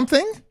said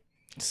something.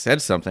 It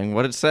said something.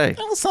 What did it say?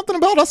 Something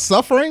about us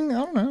suffering. I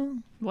don't know.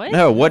 What?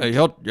 No. What? Hey,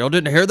 y'all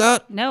didn't hear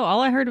that? No,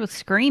 all I heard was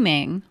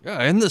screaming.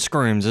 Yeah, in the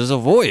screams is a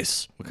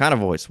voice. What kind of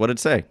voice? What did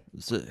it say?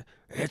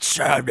 It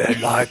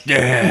sounded like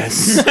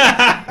this.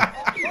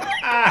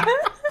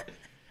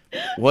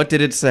 What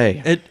did it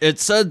say? It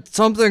said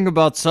something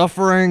about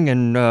suffering,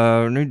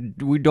 and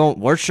we don't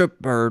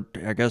worship, or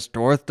I guess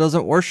Dorth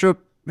doesn't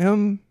worship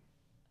him.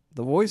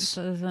 The voice.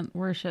 Doesn't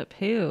worship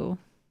who?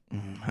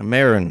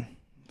 Hamarin.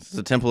 This is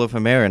a temple of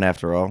Hamarin,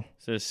 after all.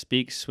 So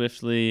speak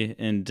swiftly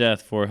in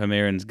death for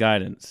Hamarin's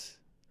guidance.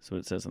 That's what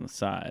it says on the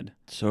side.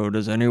 So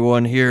does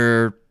anyone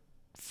here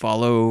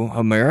follow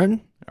Hamarin?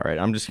 All right,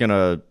 I'm just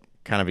gonna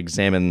kind of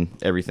examine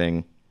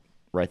everything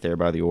right there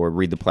by the orb,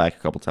 read the plaque a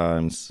couple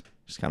times,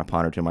 just kind of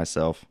ponder to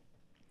myself.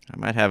 I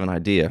might have an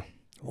idea.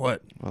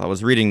 What? Well, I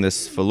was reading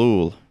this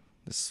Falul,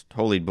 this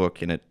holy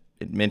book, and it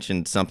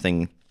mentioned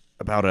something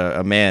about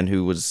a man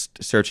who was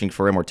searching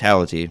for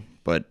immortality,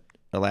 but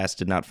alas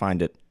did not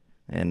find it.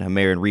 And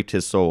Hamarin reaped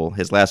his soul.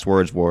 His last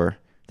words were,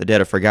 "The dead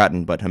are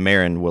forgotten, but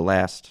Hamarin will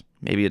last."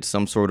 Maybe it's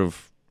some sort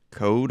of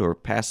code or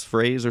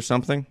passphrase or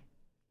something.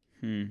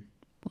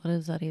 What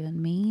does that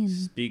even mean?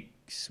 Speak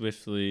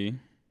swiftly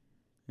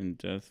in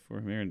death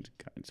for Hamarin's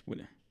guidance.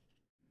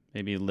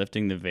 Maybe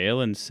lifting the veil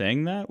and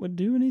saying that would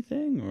do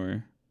anything?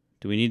 Or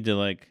do we need to,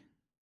 like,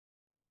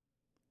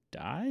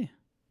 die?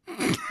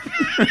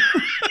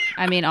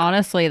 I mean,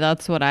 honestly,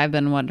 that's what I've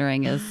been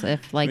wondering is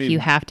if, like, you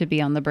have to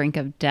be on the brink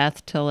of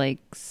death to, like,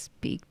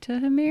 speak to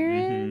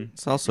Hamarin.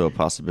 It's also a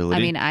possibility. I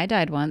mean, I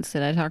died once.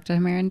 Did I talk to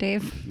Hamarin,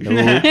 Dave? No,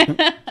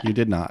 you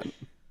did not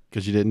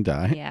because you didn't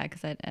die. Yeah,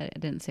 because I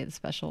didn't say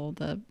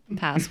the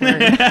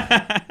password.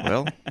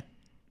 Well,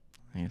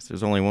 I guess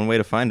there's only one way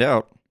to find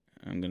out.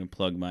 I'm going to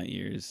plug my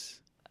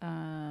ears.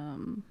 Yeah,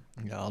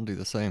 I'll do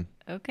the same.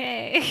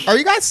 Okay. Are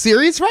you guys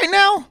serious right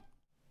now?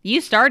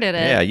 You started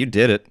it. Yeah, you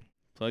did it.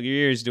 Plug your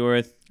ears,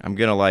 Dorth. I'm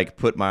gonna like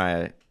put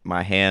my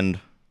hand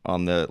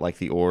on the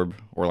the orb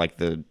or like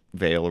the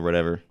veil or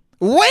whatever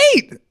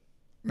Wait.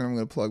 Then I'm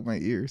gonna plug my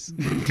ears.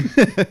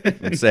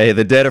 and say,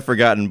 "The dead are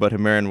forgotten, but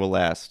Hamarin will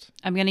last."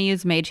 I'm going to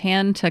use Mage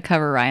Hand to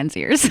cover Ryan's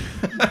ears.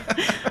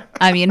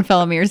 I mean,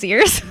 Felomir's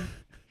ears.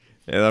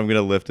 And I'm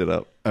gonna lift it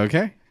up.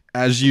 Okay.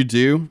 As you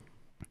do,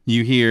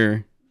 you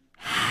hear.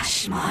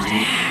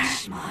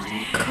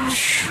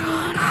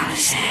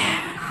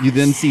 You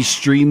then see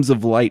streams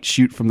of light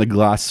shoot from the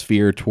glass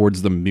sphere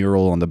towards the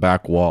mural on the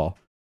back wall.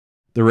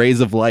 The rays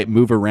of light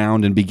move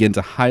around and begin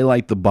to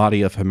highlight the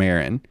body of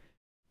Hamarin.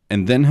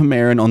 And then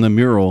Hamarin on the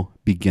mural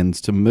begins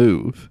to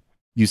move.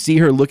 You see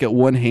her look at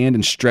one hand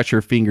and stretch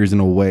her fingers in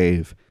a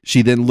wave.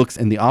 She then looks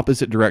in the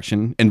opposite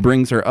direction and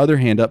brings her other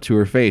hand up to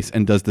her face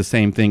and does the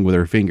same thing with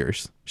her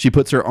fingers. She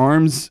puts her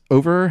arms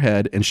over her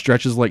head and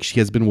stretches like she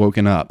has been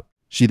woken up.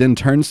 She then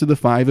turns to the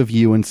five of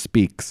you and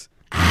speaks.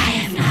 I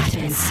have not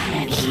been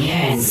summoned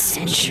here in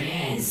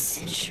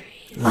centuries.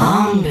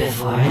 Long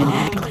before an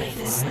act like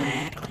this.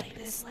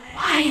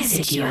 Why is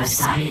it you have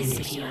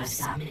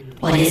summoned?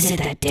 What is it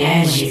that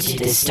dares you to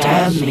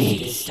disturb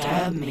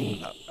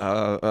me?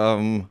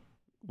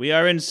 We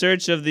are in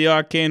search of the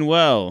arcane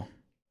well.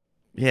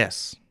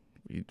 Yes,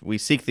 we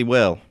seek the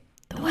well.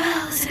 The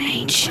well is an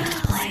ancient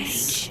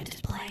place.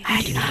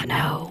 I do not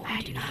know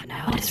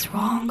what is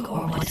wrong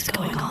or what's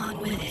going on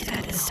with it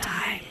at this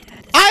time.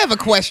 I have a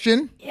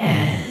question.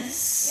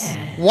 Yes.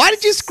 Why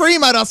did you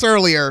scream at us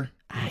earlier?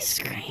 I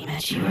screamed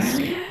at you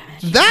earlier.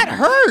 That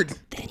hurt.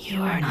 Then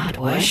you are not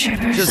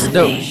worshippers Just of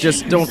no, me.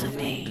 just don't.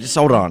 Just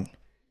hold on.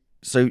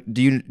 So,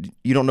 you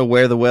don't know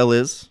where the well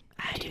is?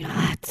 I do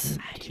not.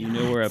 Do you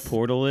know where a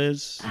portal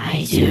is?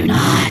 I do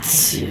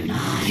not.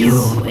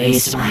 You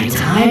waste my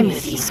time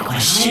with these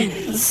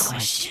questions.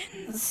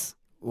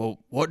 Well,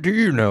 what do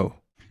you know?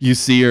 You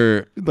see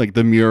her, like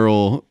the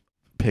mural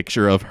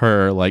picture of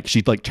her. Like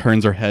she like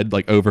turns her head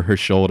like over her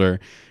shoulder,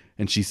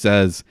 and she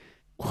says,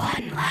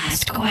 One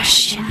last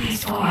question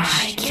before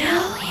I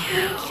kill you.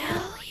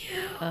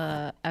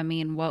 I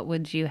mean, what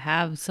would you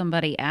have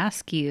somebody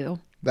ask you?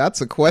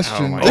 That's a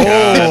question.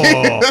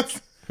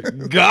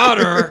 Got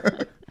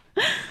her.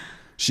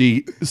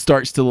 she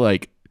starts to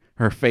like,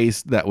 her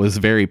face that was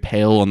very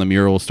pale on the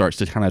mural starts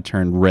to kind of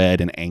turn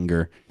red in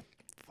anger.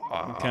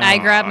 I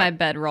grab my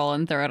bedroll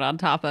and throw it on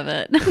top of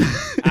it.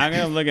 I'm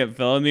gonna look at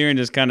Felomir and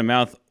just kind of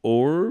mouth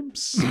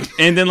orbs,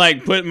 and then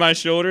like put my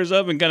shoulders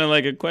up and kind of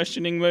like a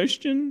questioning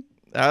motion.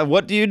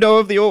 What do you know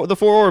of the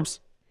four orbs?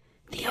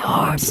 The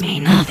orbs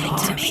mean nothing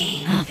to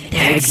me.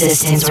 Their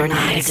existence or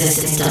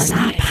non-existence does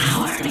not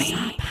power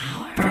me.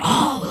 For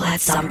all will at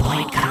some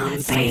point come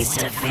face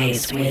to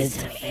face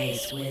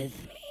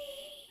with.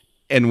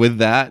 And with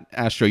that,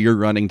 Astro, you're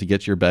running to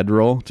get your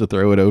bedroll to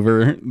throw it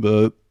over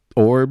the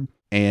orb.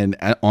 And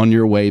on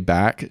your way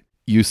back,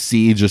 you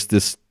see just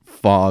this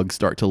fog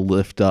start to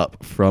lift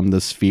up from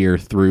the sphere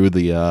through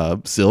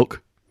the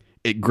silk.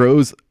 It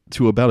grows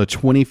to about a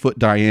 20-foot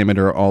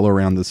diameter all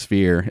around the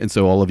sphere. And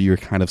so all of you are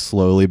kind of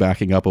slowly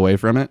backing up away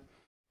from it.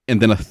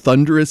 And then a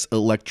thunderous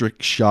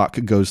electric shock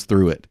goes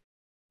through it.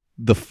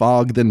 The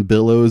fog then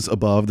billows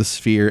above the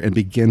sphere and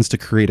begins to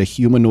create a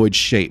humanoid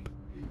shape.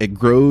 It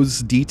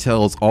grows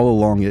details all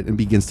along it and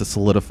begins to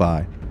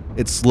solidify.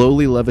 It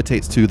slowly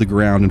levitates to the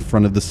ground in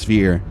front of the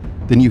sphere.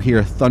 Then you hear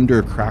a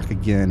thunder crack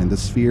again, and the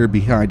sphere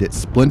behind it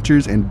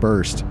splinters and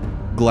bursts.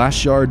 Glass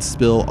shards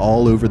spill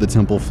all over the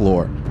temple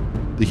floor.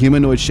 The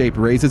humanoid shape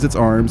raises its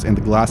arms, and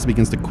the glass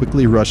begins to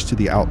quickly rush to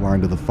the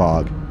outline of the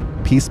fog.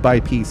 Piece by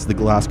piece, the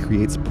glass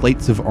creates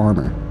plates of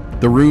armor.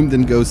 The room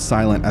then goes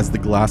silent as the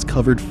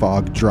glass-covered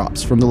fog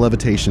drops from the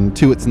levitation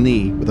to its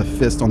knee with a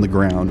fist on the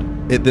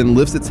ground. It then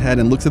lifts its head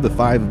and looks at the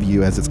five of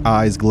you as its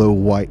eyes glow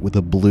white with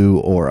a blue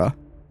aura.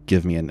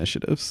 Give me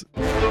initiatives.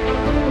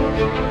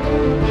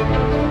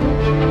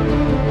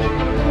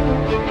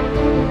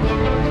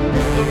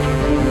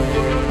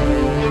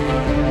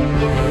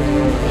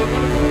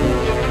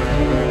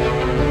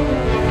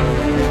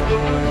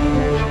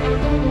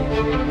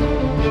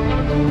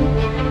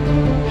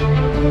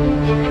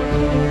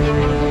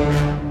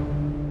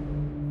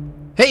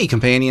 Hey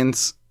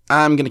companions,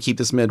 I'm going to keep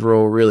this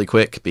mid-roll really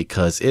quick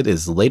because it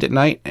is late at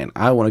night and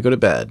I want to go to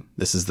bed.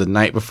 This is the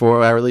night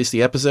before I release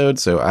the episode,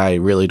 so I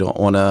really don't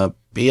want to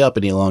be up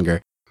any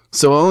longer.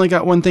 So I only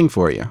got one thing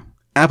for you.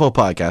 Apple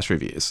Podcast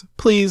reviews.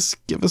 Please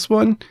give us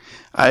one.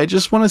 I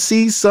just want to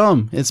see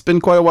some. It's been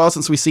quite a while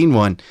since we've seen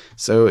one.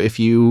 So if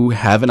you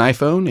have an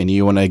iPhone and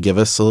you want to give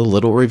us a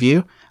little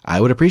review,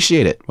 I would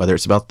appreciate it. Whether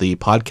it's about the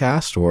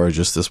podcast or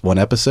just this one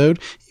episode,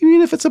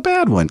 even if it's a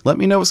bad one, let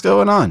me know what's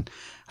going on.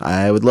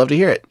 I would love to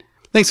hear it.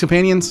 Thanks,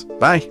 companions.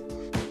 Bye.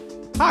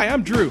 Hi,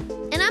 I'm Drew.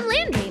 And I'm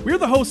Landry. We're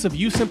the hosts of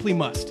You Simply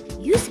Must.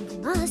 You Simply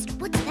Must?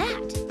 What's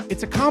that?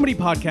 It's a comedy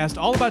podcast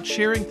all about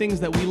sharing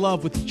things that we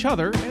love with each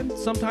other and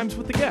sometimes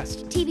with the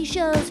guest. TV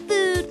shows,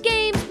 food,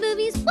 games,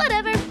 movies,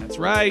 whatever. That's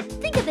right.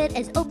 Think of it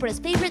as Oprah's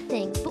favorite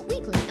things, but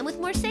weekly and with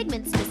more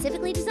segments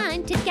specifically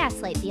designed to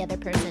gaslight the other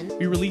person.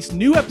 We release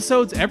new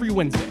episodes every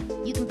Wednesday.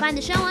 You can find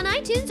the show on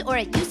iTunes or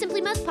at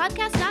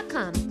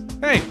yousimplymustpodcast.com.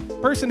 Hey,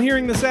 person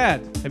hearing this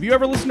ad, have you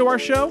ever listened to our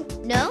show?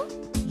 No?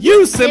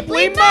 You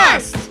Simply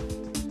Must!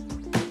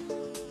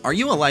 Are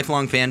you a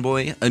lifelong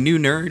fanboy, a new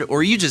nerd,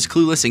 or are you just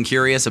clueless and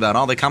curious about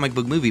all the comic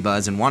book movie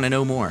buzz and want to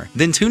know more?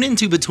 Then tune in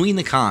to Between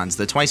the Cons,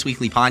 the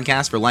twice-weekly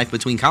podcast for life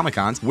between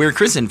Comic-Cons, where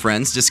Chris and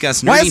friends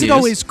discuss nerdy Why is it news.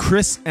 always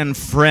Chris and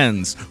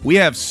friends? We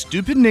have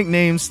stupid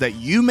nicknames that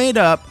you made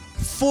up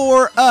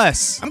for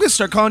us. I'm going to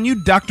start calling you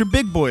Dr.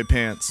 Big Boy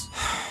Pants.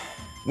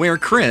 Where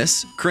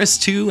Chris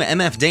 2,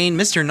 MF Dane,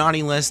 Mr.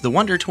 Naughty List, the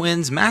Wonder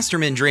Twins,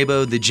 Masterman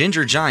Drabo, the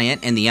Ginger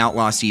Giant, and the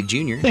Outlaw Steve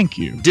Jr. Thank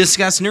you.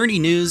 Discuss nerdy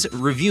news,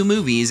 review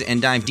movies, and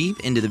dive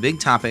deep into the big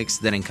topics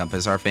that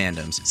encompass our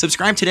fandoms.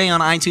 Subscribe today on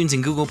iTunes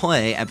and Google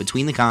Play at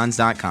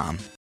BetweenTheCons.com.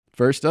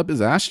 First up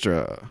is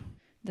Astra.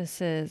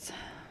 This is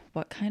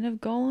what kind of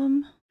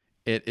golem?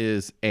 It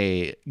is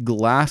a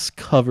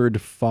glass-covered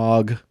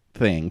fog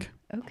thing.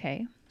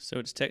 Okay. So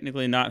it's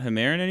technically not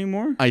Himaran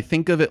anymore? I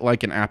think of it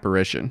like an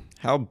apparition.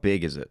 How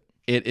big is it?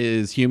 It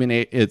is human.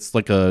 It's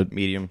like a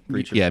Medium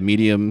creature? Yeah,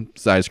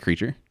 medium-sized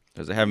creature.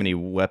 Does it have any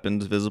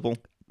weapons visible?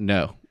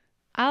 No.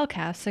 I'll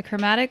cast a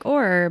chromatic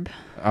orb.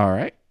 All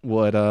right.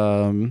 What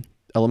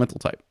elemental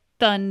type?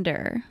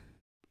 Thunder.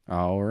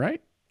 All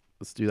right.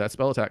 Let's do that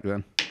spell attack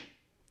then.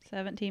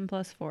 17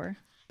 plus 4.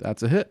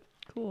 That's a hit.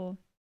 Cool.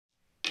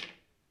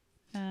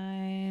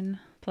 9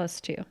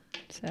 plus 2.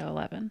 So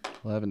 11.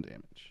 11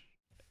 damage.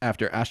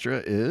 After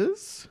Astra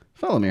is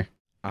Felomir.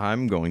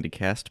 I'm going to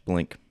cast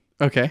Blink.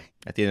 Okay.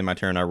 At the end of my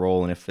turn, I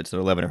roll, and if it's an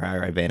 11 or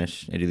higher, I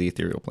vanish into the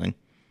ethereal plane.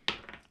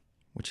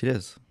 Which it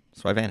is.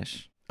 So I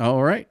vanish.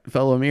 All right.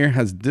 Felomir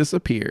has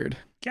disappeared.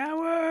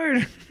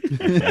 Coward!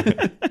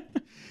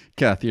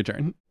 Kath, your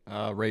turn.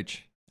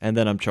 Rage. And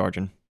then I'm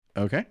charging.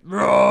 Okay.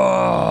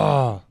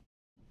 And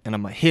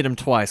I'm going to hit him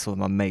twice with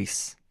my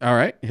mace. All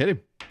right. Hit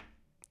him.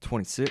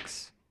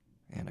 26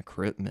 and a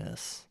crit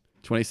miss.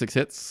 26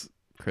 hits.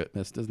 Crit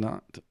miss does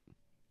not.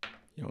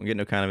 You don't get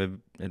no kind of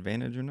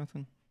advantage or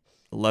nothing?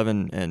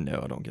 11, and no,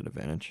 I don't get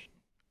advantage.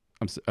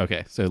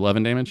 Okay, so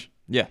 11 damage?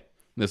 Yeah.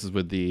 This is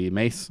with the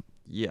mace?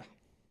 Yeah.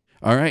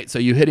 All right, so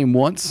you hit him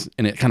once,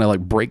 and it kind of like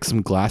breaks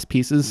some glass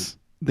pieces.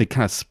 They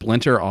kind of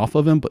splinter off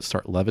of him, but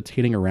start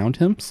levitating around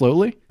him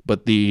slowly. And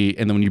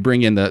then when you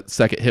bring in the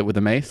second hit with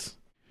the mace,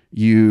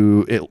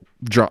 it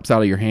drops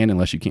out of your hand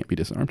unless you can't be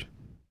disarmed.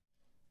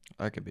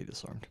 I could be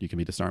disarmed. You can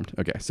be disarmed.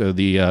 Okay, so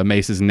the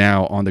mace is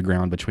now on the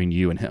ground between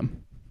you and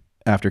him.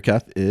 After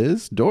Keth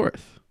is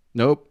Dorth.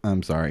 Nope,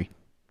 I'm sorry.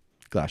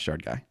 Glass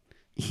shard guy.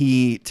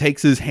 He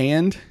takes his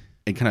hand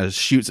and kind of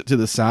shoots it to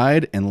the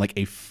side, and like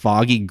a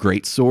foggy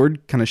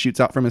greatsword kind of shoots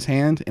out from his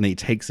hand, and he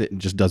takes it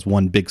and just does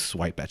one big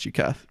swipe at you,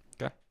 Keth.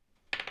 Okay.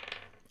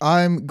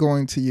 I'm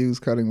going to use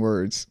cutting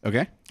words.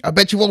 Okay. I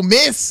bet you won't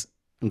miss.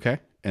 Okay.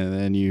 And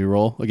then you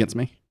roll against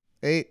me.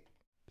 8.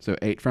 So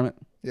 8 from it.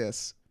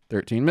 Yes.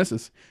 13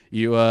 misses.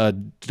 You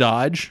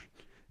dodge,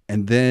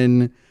 and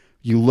then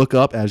you look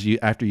up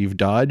after you've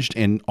dodged,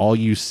 and all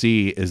you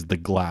see is the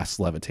glass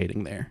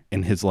levitating there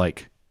in his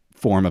like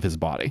form of his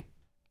body.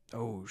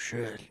 Oh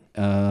shit.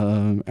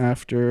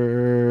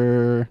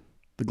 After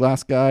the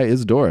glass guy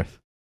is Dorth.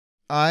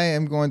 I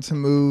am going to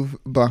move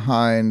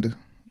behind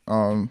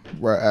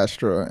where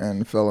Astra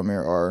and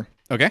Felomir are.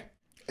 Okay.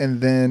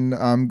 And then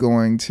I'm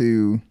going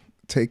to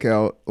take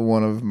out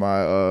one of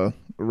my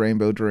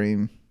Rainbow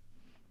Dream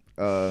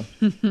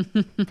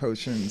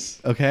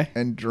potions. Okay.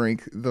 And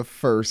drink the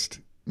first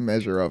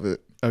measure of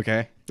it.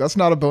 Okay. That's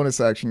not a bonus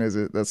action, is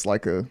it? That's my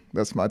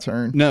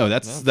turn. No,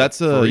 that's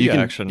a free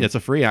action. It's a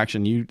free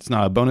action. It's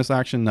not a bonus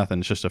action, nothing.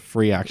 It's just a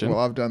free action. Well,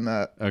 I've done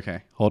that.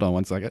 Okay. Hold on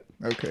one second.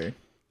 Okay.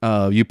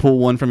 You pull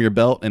one from your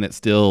belt, and it's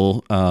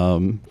still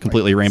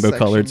completely rainbow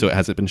colored, so it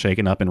hasn't been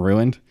shaken up and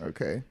ruined.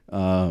 Okay.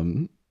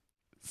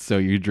 So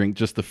you drink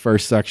just the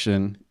first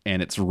section,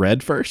 and it's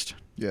red first.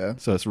 Yeah.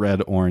 So it's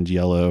red, orange,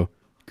 yellow,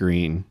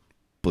 green,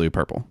 blue,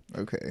 purple.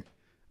 Okay.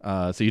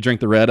 So you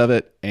drink the red of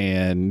it,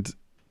 and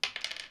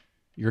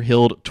you're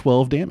healed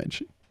 12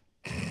 damage.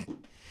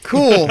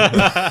 Cool.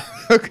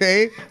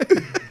 Okay.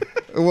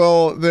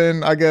 Well,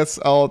 then I guess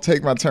I'll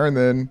take my turn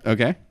then.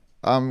 Okay.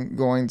 I'm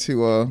going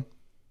to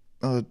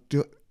can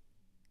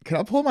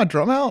I pull my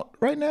drum out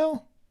right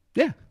now?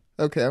 Yeah.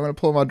 Okay, I'm going to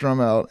pull my drum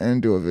out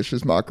and do a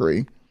vicious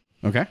mockery.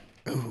 Okay.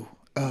 Ooh,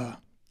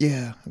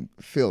 yeah, I'm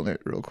feeling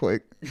it real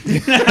quick.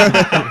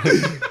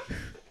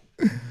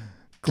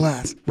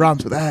 Glass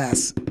rhymes with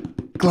ass.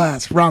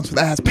 Glass rhymes with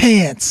ass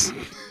pants.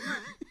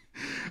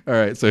 All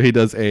right, so he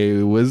does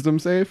a wisdom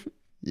save.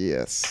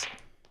 Yes.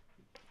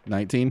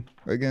 19.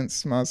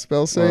 Against my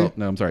spell save? Well,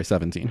 no, I'm sorry,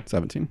 17.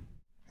 17.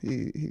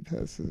 He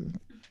passes.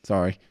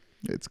 Sorry.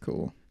 It's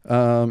cool.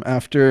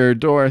 After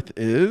Dorth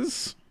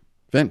is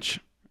Finch.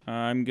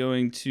 I'm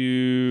going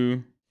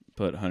to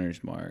put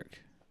Hunter's Mark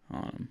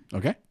on him.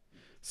 Okay.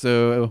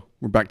 So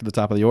we're back to the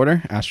top of the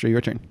order. Astra,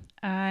 your turn.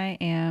 I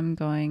am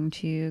going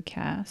to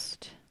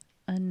cast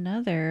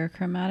another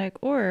chromatic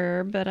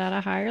orb, but at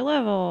a higher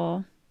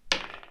level.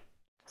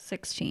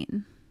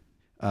 16.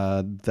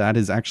 That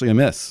is actually a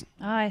miss.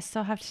 Oh, I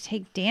still have to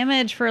take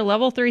damage for a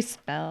level 3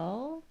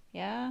 spell?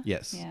 Yeah?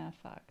 Yes. Yeah,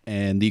 fuck.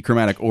 And the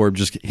chromatic orb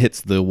just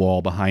hits the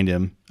wall behind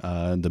him,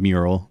 the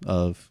mural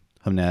of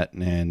Hamnet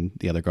and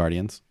the other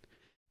guardians.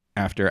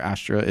 After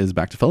Astra is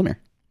back to Felomir.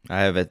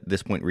 I have at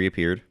this point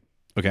reappeared.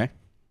 Okay.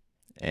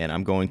 And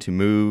I'm going to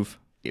move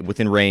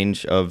within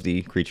range of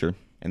the creature.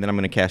 And then I'm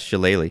going to cast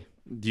Shillelagh.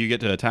 Do you get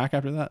to attack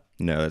after that?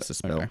 No, that's a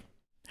spell. Okay.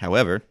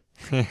 However,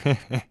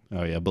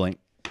 oh yeah, blink.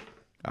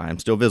 I'm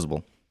still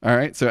visible. All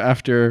right, so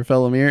after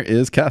Felomir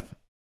is Keth.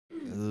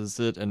 Is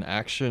it an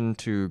action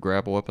to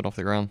grab a weapon off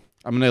the ground?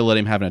 I'm going to let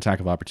him have an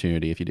attack of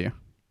opportunity if you do.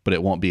 But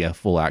it won't be a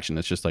full action.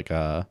 It's just like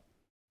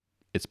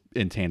it's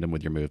in tandem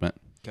with your movement.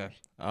 Okay.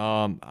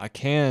 I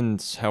can,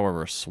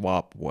 however,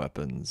 swap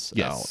weapons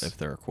Yes. out if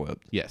they're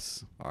equipped.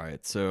 Yes. All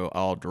right, so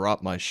I'll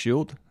drop my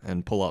shield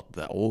and pull out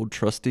the old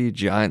trusty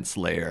Giant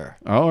Slayer.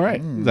 All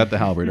right. Is that the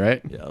halberd,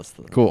 right? Yeah, that's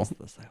the Cool.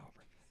 That's the halberd.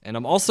 And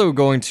I'm also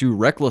going to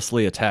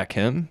recklessly attack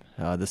him.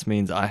 This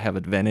means I have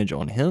advantage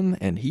on him,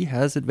 and he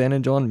has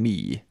advantage on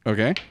me.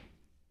 Okay.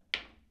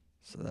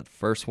 So that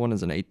first one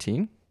is an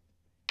 18.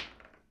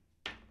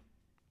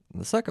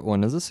 And the second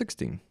one is a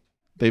 16.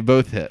 They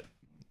both hit.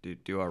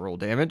 Do I roll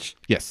damage?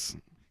 Yes.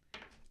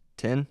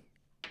 10,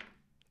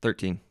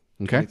 13.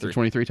 Okay, so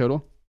 23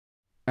 total.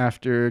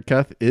 After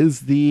Keth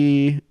is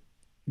the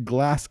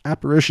glass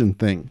apparition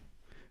thing.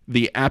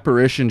 The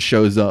apparition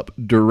shows up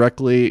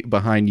directly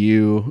behind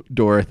you,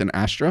 Dorth, and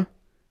Astra.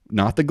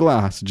 Not the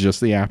glass,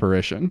 just the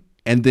apparition.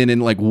 And then in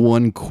like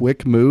one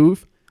quick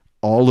move,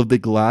 all of the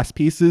glass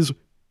pieces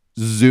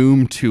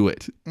zoom to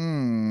it.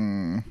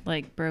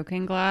 Like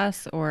broken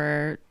glass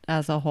or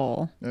as a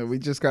whole? We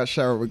just got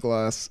showered with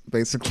glass,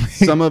 basically.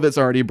 Some of it's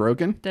already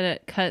broken. Did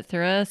it cut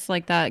through us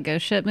like that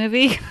Ghost Ship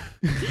movie?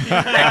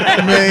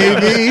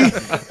 Maybe.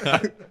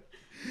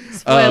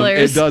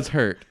 Spoilers. It does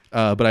hurt,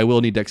 but I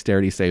will need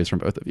dexterity saves from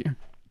both of you.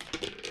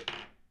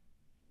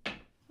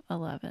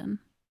 11.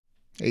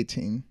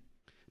 18.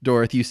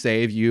 Dorth, you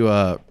save.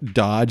 You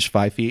dodge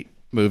 5 feet,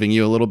 moving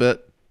you a little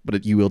bit.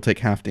 but you will take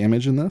half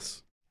damage in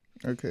this.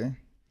 Okay.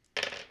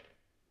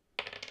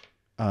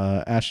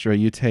 Astra,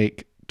 you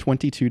take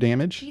 22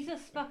 damage.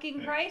 Jesus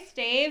fucking Christ,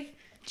 Dave.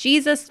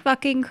 Jesus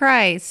fucking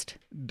Christ.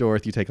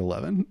 Dorth, you take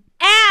 11.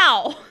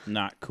 Ow!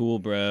 Not cool,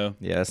 bro.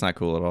 Yeah, that's not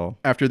cool at all.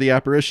 After the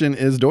apparition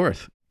is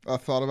Dorth. I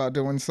thought about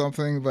doing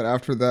something, but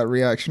after that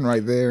reaction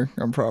right there,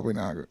 I'm probably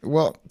not.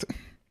 Well,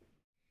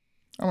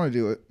 I'm going to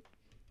do it.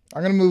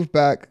 I'm going to move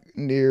back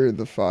near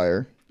the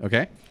fire.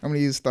 Okay. I'm going to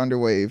use Thunder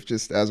Wave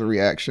just as a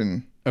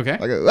reaction. Okay.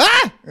 Like a,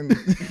 ah! And do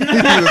the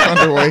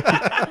Thunder Wave.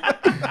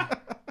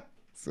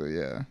 So,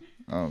 yeah.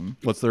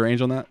 What's the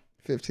range on that?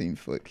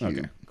 15-foot cube.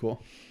 Okay,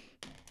 cool.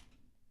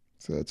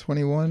 So,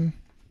 21.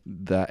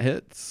 That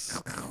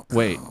hits.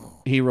 Wait,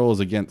 he rolls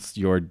against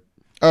your...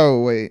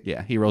 Oh, wait.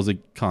 Yeah, he rolls a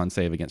con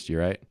save against you,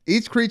 right?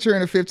 Each creature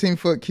in a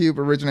 15-foot cube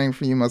originating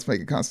from you must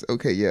make a con save.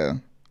 Okay, yeah.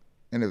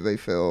 And if they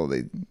fail,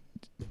 they...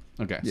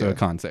 Okay, so a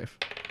con save.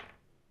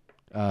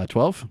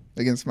 12?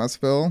 Against my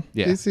spell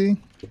Yeah. DC?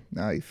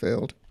 No, he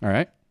failed. All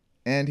right.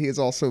 And he is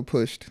also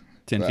pushed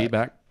 10 feet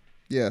back?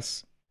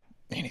 Yes.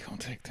 And he's going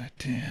to take that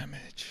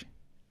damage.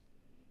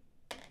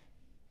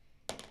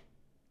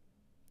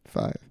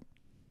 5.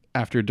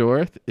 After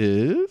Dorth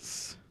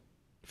is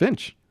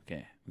Finch.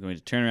 Okay, I'm going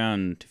to turn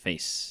around to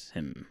face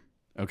him.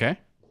 Okay.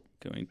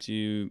 Going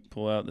to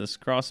pull out this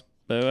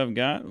crossbow I've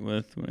got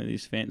with one of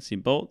these fancy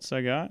bolts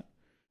I got.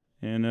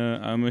 And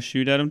I'm going to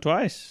shoot at him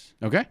twice.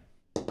 Okay.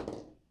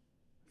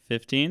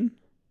 15.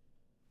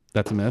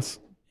 That's a miss.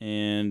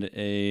 And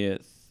a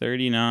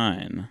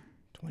 39.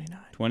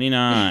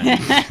 29.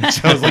 I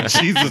was like,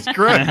 Jesus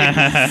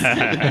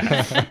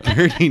Christ.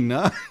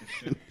 39.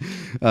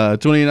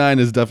 29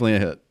 is definitely a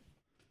hit.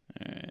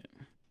 All right.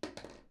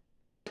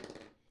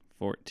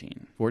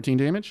 14. 14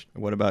 damage?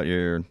 What about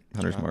your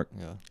hunter's mark?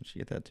 Yeah. Did you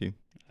get that too?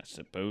 I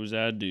suppose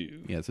I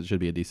do. Yes, it should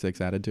be a d6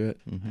 added to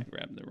it. I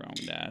grabbed the wrong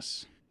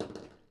dice.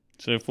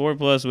 So 4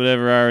 plus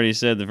whatever I already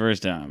said the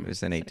first time.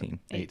 It's an 18.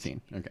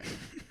 18. Okay.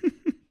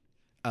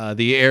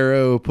 The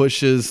arrow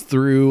pushes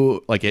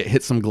through, like it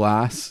hits some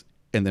glass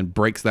and then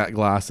breaks that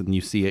glass, and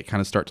you see it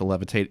kind of start to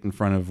levitate in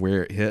front of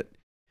where it hit.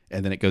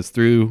 And then it goes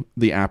through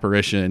the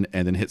apparition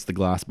and then hits the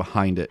glass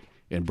behind it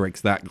and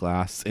breaks that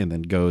glass and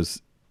then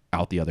goes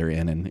out the other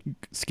end and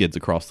skids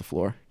across the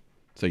floor.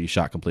 So you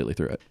shot completely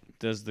through it.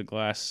 Does the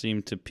glass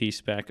seem to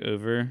piece back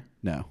over?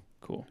 No.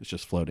 Cool. It's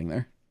just floating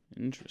there.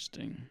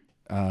 Interesting.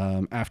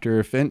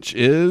 After Finch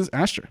is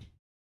Astra.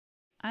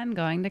 I'm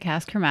going to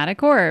cast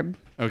Chromatic Orb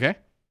Okay.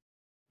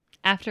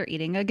 after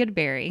eating a good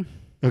berry.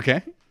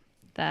 Okay.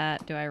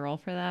 Do I roll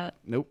for that?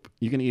 Nope.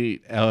 You can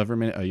eat however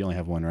many. Oh, you only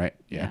have one, right?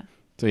 Yeah.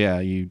 So yeah,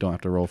 you don't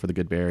have to roll for the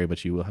good berry,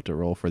 but you will have to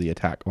roll for the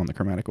attack on the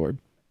chromatic orb.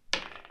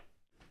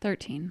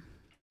 13.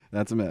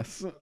 That's a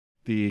miss.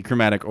 The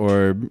chromatic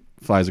orb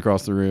flies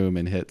across the room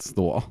and hits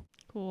the wall.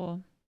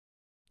 Cool.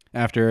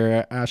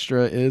 After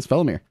Astra is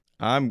Felomir.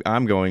 I'm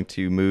going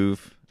to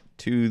move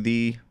to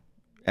the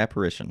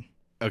apparition.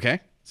 Okay.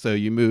 So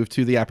you move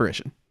to the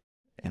apparition.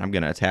 And I'm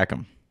going to attack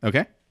him.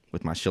 Okay.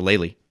 With my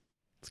shillelagh.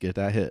 Let's get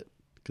that hit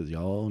because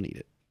y'all need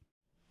it.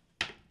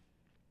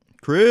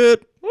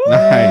 Crit.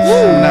 Nice.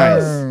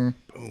 Nice.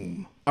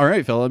 Boom. All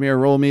right, Felomir,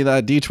 roll me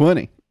that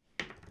d20.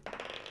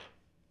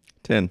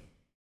 10.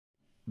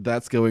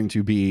 That's going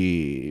to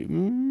be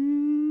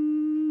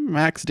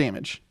max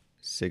damage.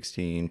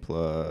 16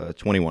 plus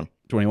 21.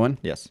 21?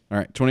 Yes. All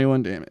right,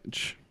 21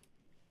 damage.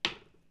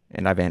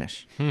 And I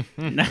vanish.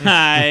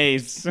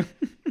 Nice.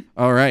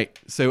 All right.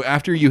 So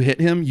after you hit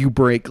him, you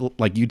break,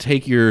 like you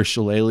take your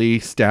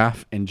shillelagh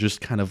staff and just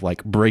kind of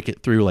like break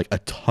it through like a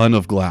ton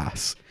of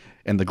glass.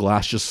 And the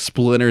glass just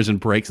splinters and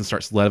breaks and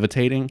starts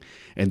levitating.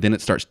 And then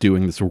it starts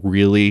doing this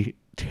really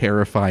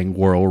terrifying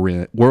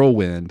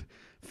whirlwind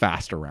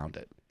fast around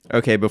it.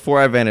 Okay, before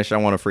I vanish, I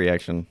want a free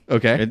action.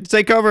 Okay.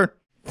 Take cover.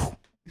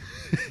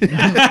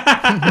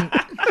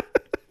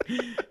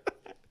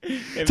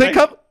 Take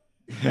cover.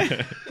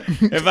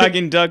 If I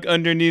can duck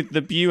underneath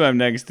the pew I'm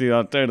next to,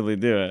 I'll totally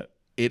do it.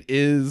 It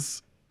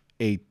is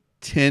a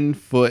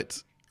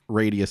 10-foot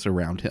radius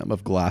around him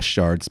of glass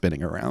shards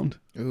spinning around.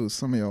 Ooh,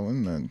 some of y'all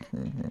in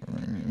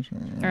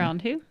that.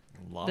 Around who?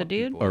 The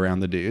dude? Around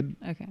the dude.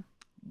 Okay.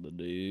 The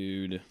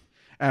dude.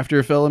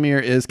 After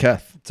Felomir is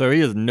Keth. So he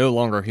is no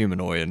longer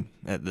humanoid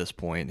at this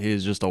point. He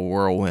is just a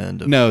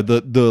whirlwind. No,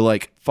 the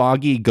like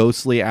foggy,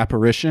 ghostly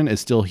apparition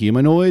is still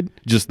humanoid.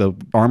 Just the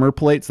armor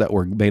plates that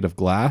were made of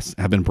glass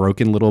have been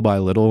broken little by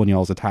little in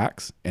y'all's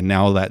attacks. And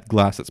now that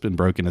glass that's been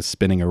broken is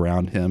spinning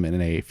around him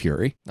in a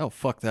fury. Oh,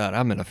 fuck that.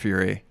 I'm in a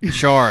fury.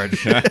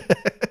 Charge.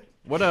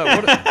 What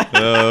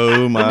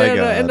Oh my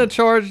god. In the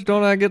charge,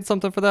 don't I get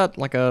something for that?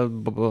 Like a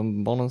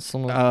bonus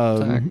on the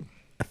attack?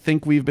 I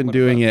think we've been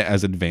doing it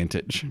as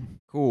advantage.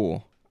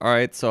 Cool. All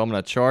right, so I'm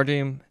going to charge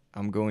him.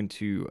 I'm going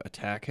to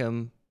attack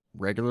him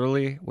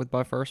regularly with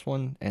my first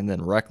one, and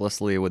then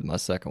recklessly with my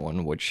second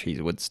one, which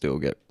he would still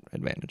get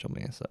advantage on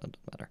me, so it doesn't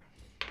matter.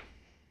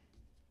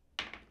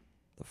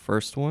 The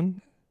first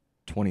one,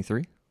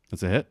 23.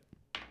 That's a hit.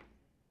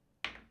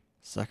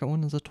 Second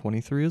one is a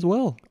 23 as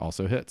well.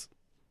 Also hits.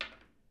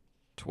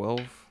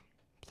 12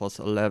 plus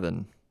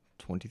 11.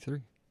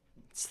 23.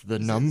 It's the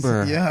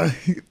number. Yeah,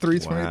 3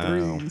 Wow.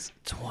 23s.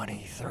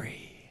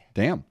 23.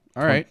 Damn.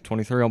 All right.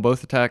 23 on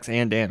both attacks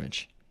and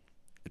damage.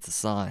 It's a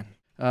sign.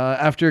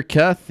 After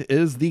Keth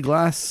is the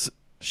glass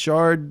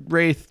shard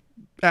wraith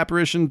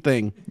apparition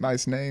thing.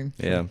 Nice name.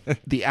 Yeah.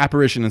 The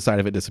apparition inside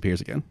of it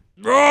disappears again.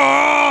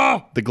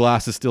 The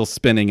glass is still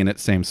spinning in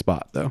its same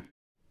spot, though.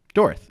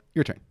 Dorth,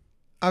 your turn.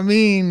 I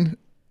mean,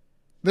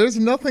 there's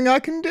nothing I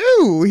can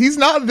do. He's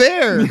not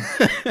there. You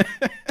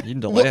can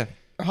delay.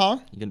 Huh?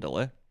 You can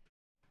delay.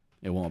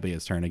 It won't be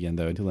his turn again,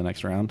 though, until the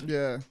next round.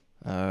 Yeah.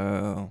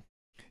 Oh.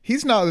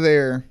 He's not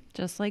there.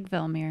 Just like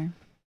Velmir.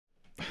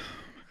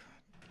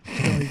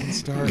 Don't even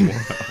start.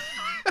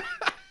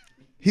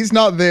 He's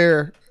not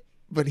there,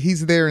 but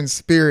he's there in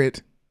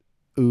spirit.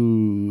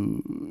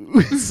 Ooh.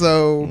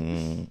 So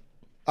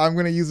I'm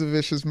going to use a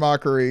vicious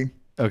mockery.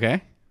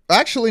 Okay.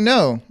 Actually,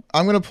 no.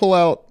 I'm going to pull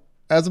out,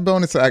 as a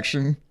bonus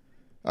action,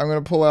 I'm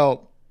going to pull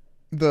out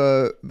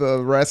the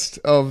rest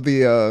of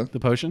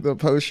the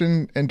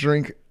potion and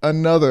drink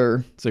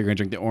another. So you're going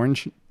to drink the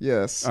orange?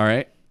 Yes. All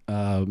right.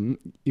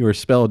 Your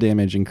spell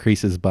damage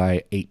increases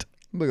by 8.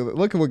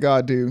 Look at what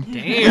God do.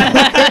 Damn.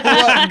 Look at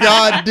what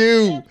God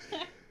do.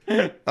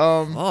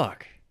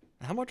 Fuck.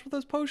 How much were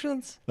those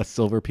potions? A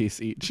silver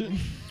piece each. You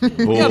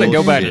gotta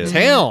go back to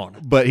town.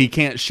 But he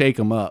can't shake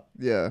them up.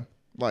 Yeah.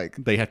 Like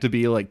they have to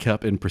be like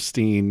kept in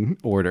pristine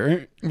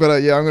order.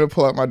 But yeah, I'm going to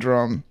pull out my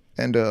drum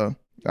and I'm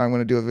going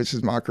to do a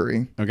vicious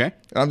mockery. Okay.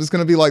 And I'm just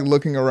going to be like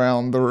looking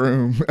around the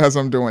room as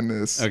I'm doing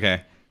this.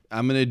 Okay.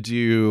 I'm going to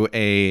do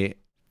a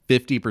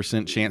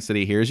 50% chance that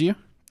he hears you.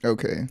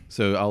 Okay.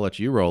 So I'll let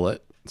you roll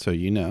it so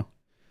you know.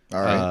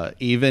 All right.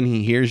 Even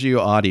he hears you,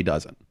 odd he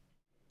doesn't.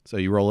 So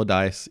you roll a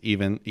dice,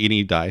 even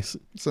any dice.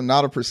 So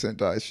not a percent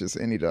dice, just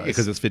any dice.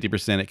 Because it's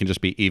 50%, it can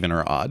just be even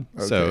or odd.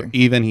 Okay. So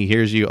even he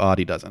hears you, odd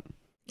he doesn't.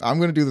 I'm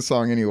going to do the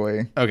song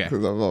anyway. Okay.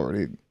 Because I've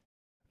already...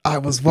 I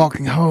was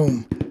walking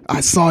home.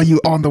 I saw you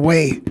on the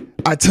way.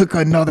 I took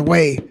another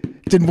way.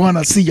 Didn't want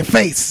to see your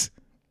face.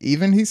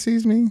 Even he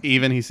sees me?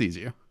 Even he sees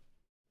you.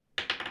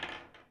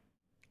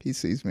 He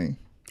sees me.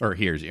 Or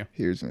hears you.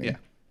 Hears me. Yeah.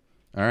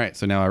 All right.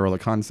 So now I roll a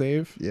con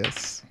save.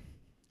 Yes.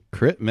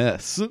 Crit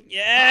miss.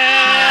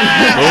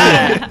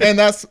 Yeah. And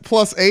that's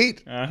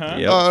 +8.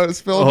 Uh-huh.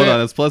 Spell Hold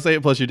on. It's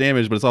 +8 plus your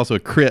damage, but it's also a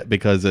crit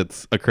because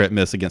it's a crit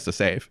miss against a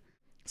save.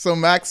 So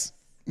max...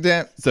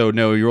 So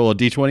no, you roll a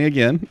d20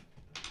 again.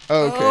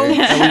 Okay.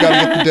 And we got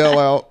to get the Dell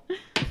out.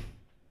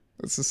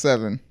 It's a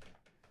 7.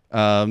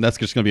 That's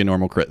just going to be a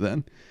normal crit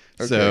then.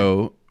 Okay.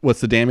 So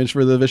what's the damage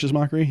for the vicious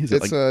mockery? Is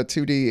It's a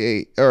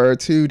 2d8 or a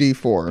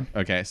 2d4.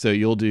 Okay, so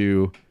you'll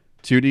do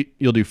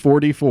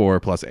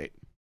 4d4 plus 8.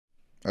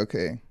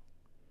 Okay.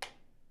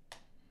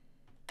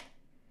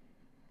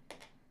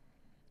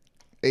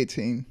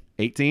 18.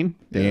 18?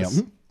 Yes.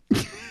 Damn.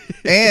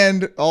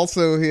 And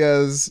also he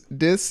has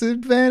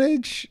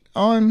disadvantage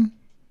on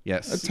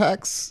Yes.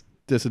 attacks.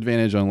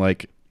 Disadvantage on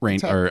like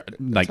range or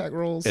like attack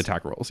rolls.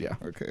 Attack rolls, yeah.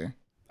 Okay.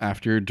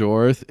 After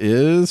Dorth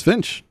is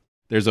Finch.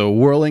 There's a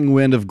whirling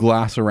wind of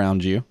glass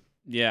around you.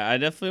 Yeah, I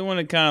definitely want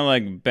to kind of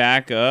like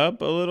back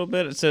up a little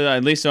bit, so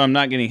at least so I'm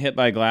not getting hit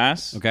by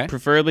glass. Okay.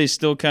 Preferably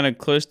still kind of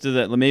close to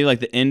that, maybe like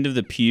the end of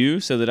the pew,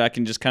 so that I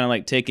can just kind of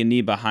like take a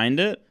knee behind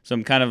it. So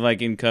I'm kind of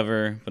like in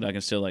cover, but I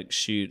can still like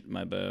shoot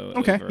my bow.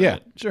 Okay, over yeah,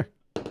 it. sure.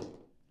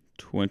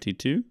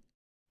 22.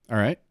 All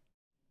right.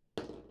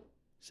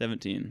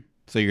 17.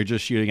 So you're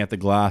just shooting at the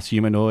glass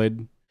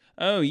humanoid.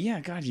 Oh yeah,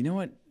 God, you know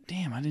what?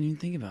 Damn, I didn't even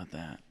think about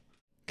that.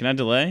 Can I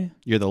delay?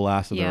 You're the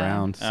last of the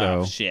round, so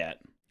Oh shit.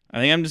 I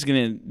think I'm just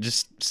gonna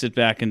sit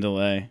back and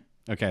delay.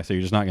 okay. So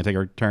you're just not gonna take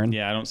a turn.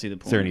 Yeah, I don't see the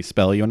point. Is there any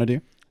spell you want to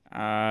do?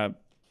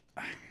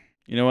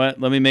 You know what?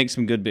 Let me make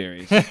some good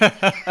berries.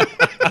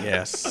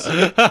 Yes.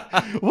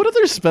 What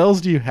other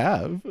spells do you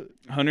have?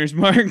 Hunter's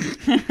Mark,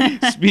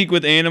 Speak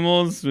with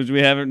Animals, which we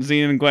haven't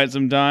seen in quite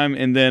some time,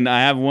 and then I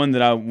have one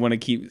that I want to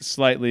keep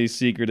slightly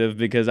secretive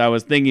because I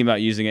was thinking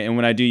about using it, and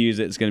when I do use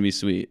it, it's gonna be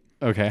sweet.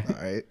 Okay. All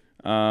right.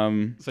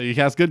 So you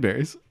cast good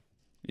berries.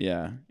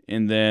 Yeah,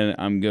 and then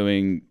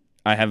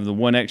I have the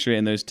one extra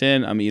in those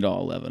 10. I'm gonna eat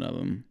all 11 of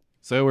them.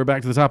 So we're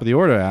back to the top of the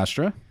order,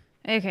 Astra.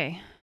 Okay.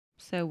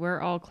 So we're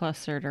all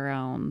clustered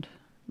around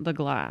the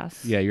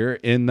glass. Yeah, you're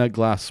in the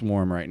glass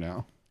swarm right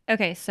now.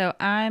 Okay, so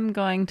I'm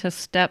going to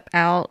step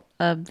out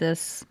of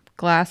this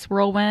glass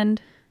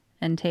whirlwind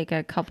and take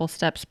a couple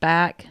steps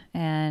back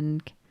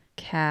and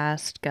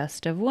cast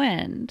Gust of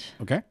Wind.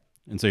 Okay.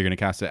 And so you're going to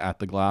cast it at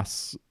the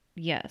glass?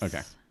 Yes.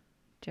 Okay.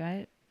 Do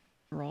I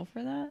roll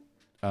for that?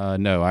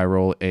 No, I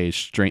roll a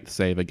strength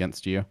save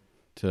against you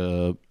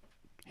to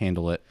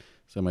handle it.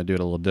 So I'm going to do it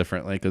a little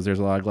differently because there's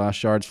a lot of glass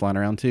shards flying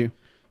around too.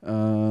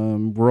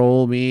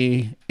 Roll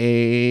me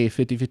a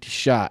 50-50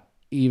 shot.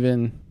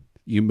 Even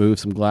you move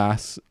some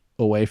glass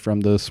away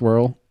from the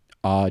swirl.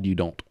 Odd you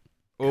don't.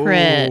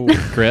 Crit.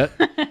 Crit?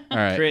 All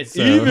right. Crit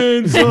so,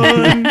 even,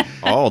 son.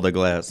 All the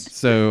glass.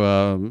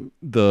 So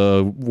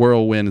the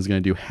whirlwind is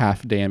going to do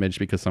half damage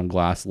because some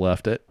glass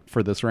left it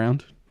for this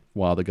round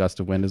while the gust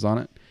of wind is on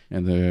it.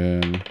 And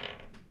then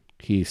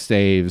he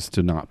saves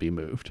to not be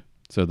moved.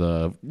 So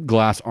the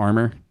glass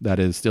armor that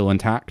is still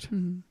intact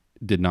Mm-hmm.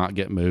 did not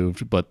get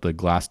moved, but the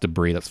glass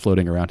debris that's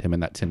floating around him in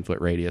that 10-foot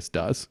radius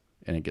does,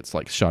 and it gets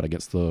like shot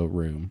against the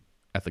room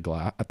at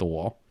the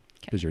wall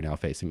because you're now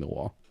facing the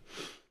wall.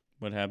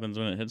 What happens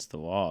when it hits the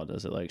wall?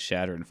 Does it like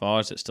shatter and fall,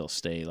 or does it still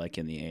stay like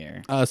in the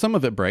air? Some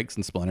of it breaks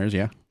and splinters,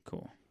 yeah,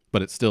 Cool.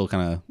 but it's still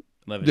kind of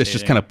it's just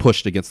Levitating? kind of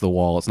pushed against the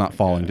wall. It's not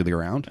falling to the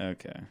ground.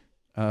 Okay.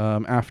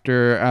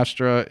 After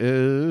Astra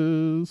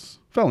is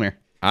Felmir.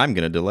 I'm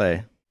gonna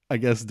delay. I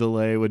guess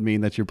delay would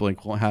mean that your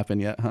blink won't happen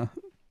yet, huh?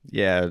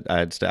 Yeah,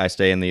 I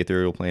stay in the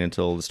ethereal plane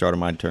until the start of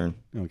my turn.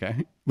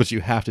 Okay. But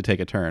you have to take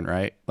a turn,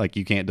 right? Like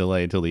you can't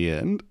delay until the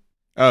end.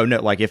 Oh no!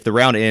 Like if the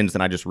round ends,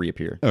 then I just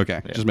reappear. Okay,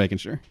 just making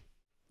sure.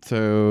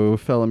 So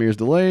Felamir's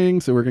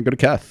delaying, so we're gonna go to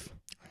Keth.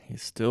 He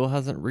still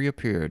hasn't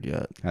reappeared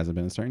yet. Hasn't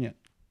been his turn yet.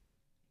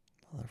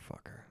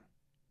 Motherfucker.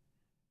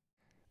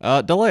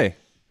 Delay.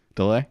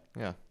 Delay?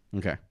 Yeah.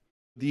 Okay.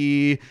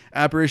 The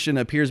apparition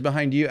appears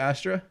behind you,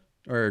 Astra,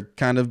 or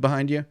kind of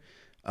behind you.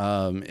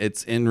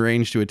 It's in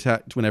range to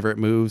attack whenever it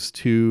moves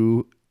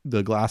to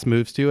the glass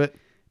moves to it.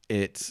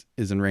 It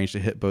is in range to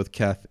hit both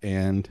Keth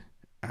and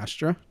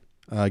Astra.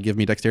 Give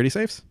me dexterity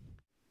saves.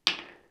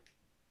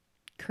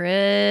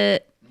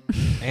 Crit.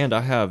 And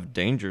I have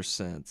danger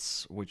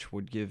sense, which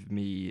would give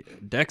me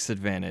dex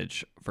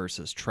advantage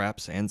versus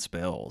traps and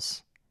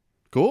spells.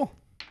 Cool.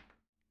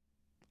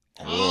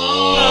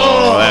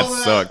 Oh, that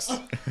sucks.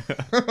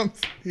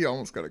 He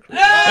almost got a crit.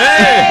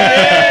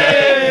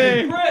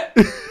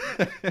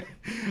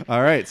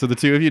 All right, so the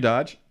two of you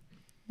dodge.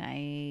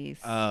 Nice.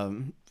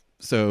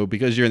 So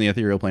because you're in the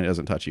ethereal plane, it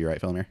doesn't touch you,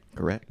 right, Felmir?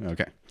 Correct.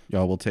 Okay.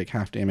 Y'all will take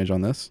half damage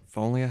on this. If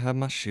only I had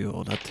my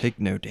shield, I'd take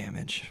no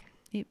damage.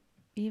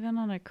 Even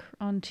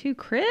on 2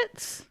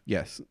 crits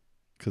Yes,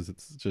 because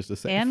it's just a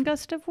save. and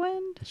gust of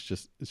wind. It's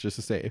just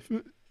a save.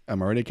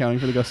 I'm already accounting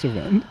for the gust of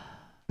wind.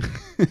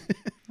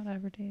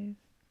 Whatever, dude.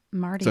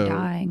 I'm already So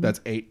dying.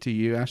 that's 8 to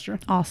you, Astra,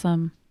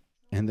 awesome.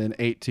 and then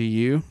 8 to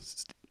you,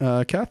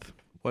 Keth.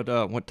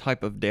 What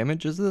type of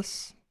damage is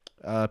this?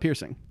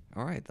 Piercing.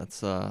 All right,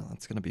 that's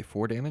gonna be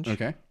 4 damage.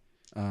 Okay.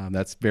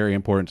 That's very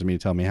important to me to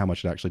tell me how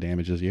much it actually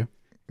damages you.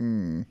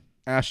 Mm.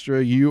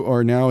 Astra, you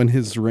are now in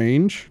his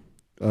range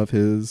of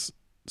his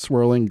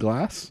swirling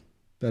glass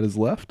that is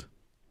left.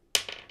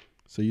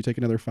 So you take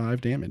another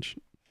 5 damage.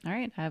 All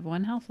right, I have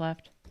 1 health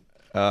left.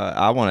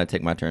 I want to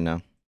take my turn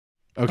now.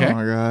 Okay. Oh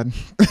my god.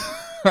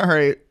 All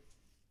right.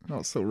 I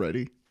was so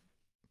ready.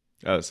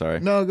 Oh, sorry.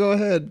 No, go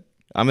ahead.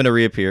 I'm gonna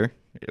reappear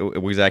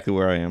exactly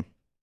where I am.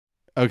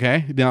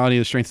 Okay. Now I need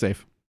a strength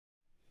save.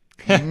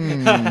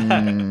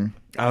 Mm.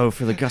 Oh,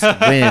 for the gust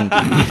of wind.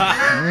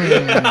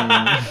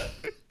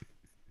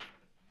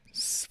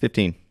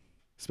 15.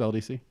 Spell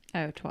DC.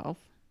 Oh, 12.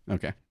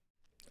 Okay.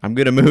 I'm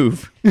gonna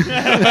move.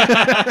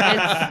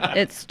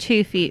 It's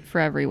 2 feet for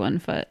every 1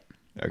 foot.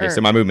 Okay,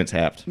 so my movement's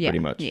halved, Yeah, pretty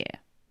much. yeah.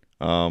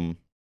 All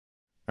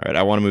right,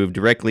 I want to move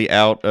directly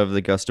out of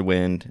the gust of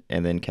wind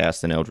and then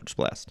cast an Eldritch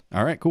Blast.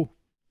 All right, cool.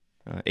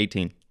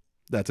 18.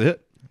 That's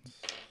it.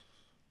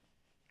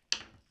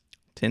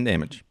 10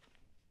 damage.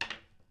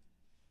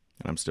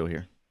 And I'm still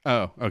here.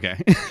 Oh, okay.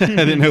 I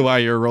didn't know why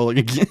you were rolling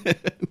again.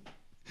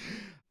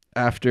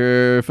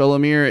 After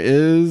Felomir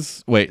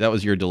is... Wait, that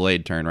was your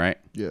delayed turn, right?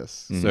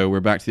 Yes. Mhm. So we're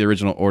back to the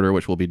original order,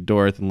 which will be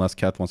Dorth, unless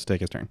Keth wants to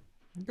take his turn.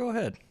 Go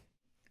ahead.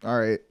 All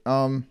right.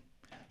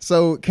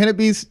 So can it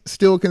be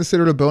still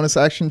considered a bonus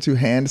action to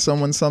hand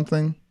someone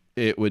something?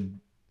 It would...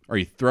 Are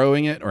you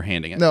throwing it or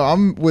handing it? No,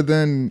 I'm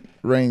within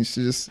range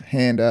to just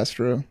hand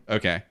Astro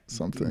Okay.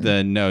 something.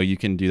 Then no, you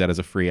can do that as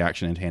a free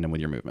action in tandem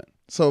with your movement.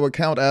 So it would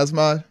count as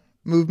my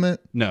movement?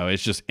 No,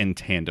 it's just in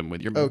tandem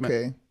with your movement.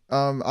 Okay.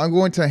 I'm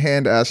going to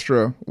hand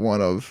Astra one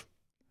of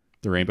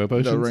The rainbow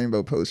potions? the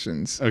rainbow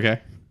potions.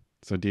 Okay.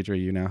 So Deidre,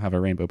 you now have a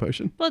rainbow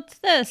potion. What's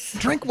this?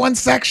 Drink one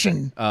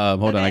section.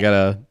 Hold on, I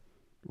gotta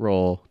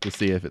roll to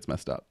see if it's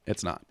messed up.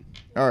 It's not.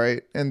 All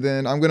right. And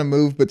then I'm going to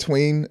move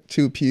between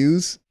 2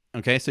 pews,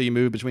 Okay, so you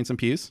move between some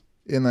pews.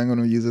 and I'm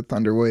going to use a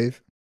thunder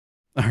wave.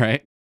 All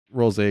right.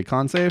 Rolls a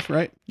con save,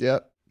 right?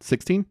 Yep.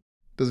 16?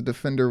 Does a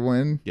defender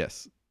win?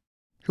 Yes.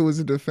 Who is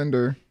a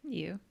defender?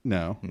 You.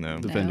 No. No.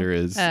 Defender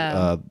is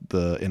Oh.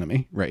 the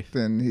enemy, Wraith.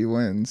 Then he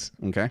wins,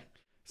 Okay.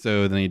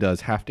 So then he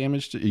does half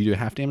damage. You do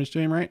half damage to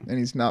him, right? and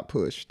he's not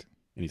pushed.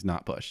 And he's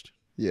not pushed.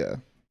 Yeah.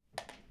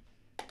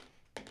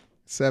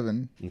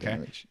 7 Okay.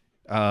 damage.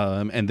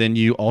 And then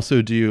you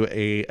also do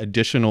a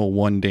additional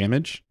 1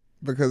 damage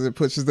Because it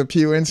pushes the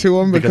pew into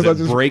him. because I it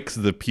just breaks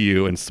the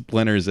pew and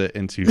splinters it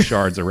into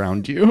shards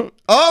around you.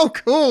 Oh,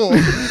 cool.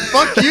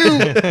 Fuck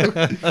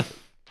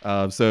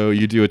you. So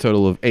you do a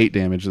total of 8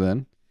 damage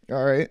then.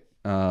 All right.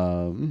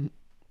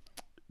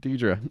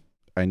 Deidre,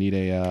 I need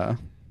a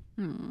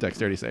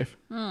dexterity save.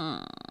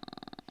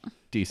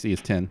 DC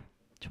is 10.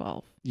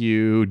 12.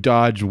 You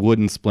dodge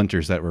wooden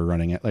splinters that were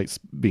running at, like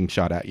being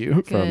shot at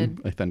you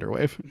from a thunder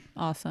wave.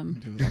 Awesome.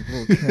 Dude, like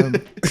little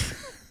Kim.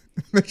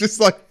 They're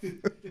just like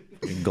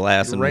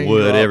Glass and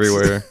Raindrops. wood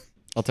everywhere.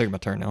 I'll take my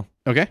turn now.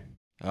 Okay.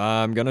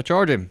 I'm gonna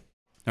charge him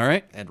All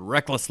right. and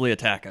recklessly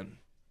attack him.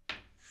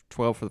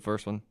 12 for the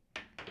first one.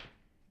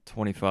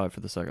 25 for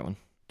the second one.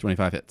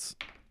 25 hits.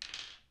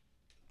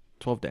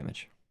 12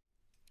 damage.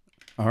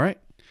 All right.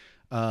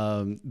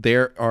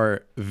 There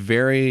are a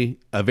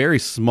very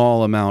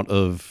small amount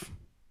of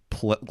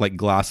like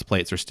glass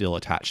plates are still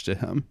attached to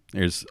him.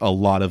 There's a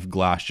lot of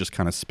glass just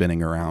kind of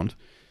spinning around.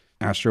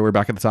 Astro, we're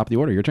back at the top of the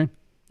order. Your turn.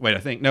 Wait,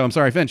 I'm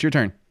sorry, Finch, your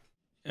turn.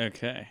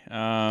 Okay.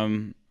 All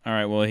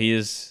right. Well, he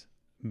is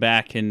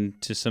back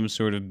into some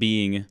sort of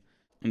being,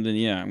 and then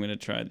I'm gonna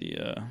try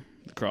the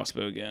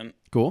crossbow again.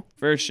 Cool.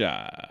 First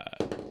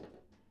shot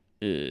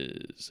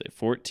is a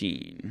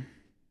 14.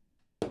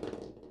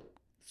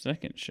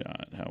 Second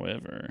shot,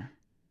 however,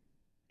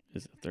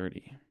 is a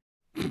 30.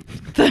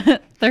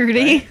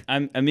 30?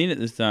 Right? I mean it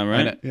this time,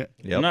 right?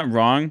 Yeah. I'm not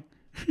wrong.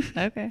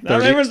 Okay. Now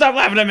everyone stop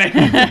laughing at me.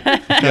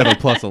 You have a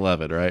plus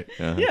 11, right?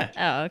 Yeah.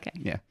 Oh, okay.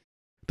 Yeah.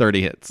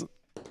 30 hits.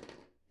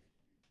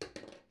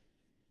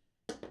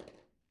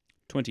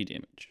 20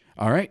 damage.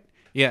 All right.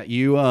 Yeah,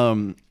 you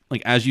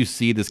like as you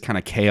see this kind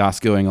of chaos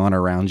going on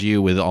around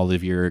you with all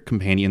of your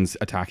companions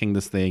attacking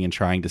this thing and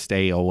trying to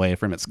stay away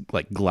from its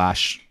like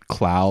glass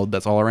cloud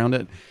that's all around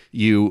it,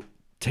 you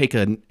take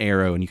an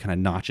arrow and you kind of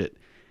notch it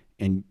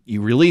and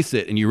you release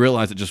it and you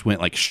realize it just went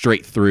like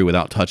straight through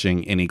without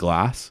touching any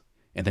glass.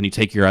 And then you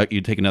take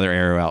another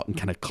arrow out and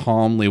kind of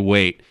calmly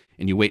wait,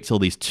 and you wait till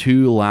these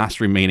two last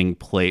remaining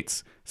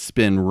plates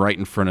spin right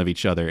in front of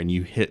each other and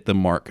you hit the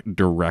mark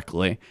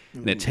directly.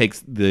 And it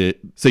takes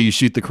so you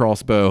shoot the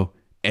crossbow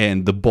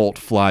and the bolt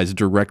flies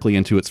directly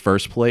into its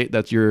first plate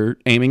that you're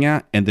aiming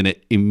at, and then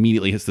it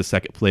immediately hits the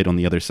second plate on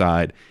the other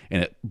side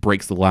and it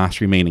breaks the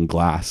last remaining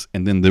glass.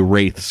 And then the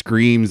wraith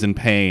screams in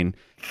pain,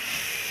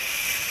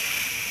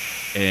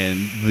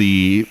 and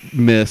the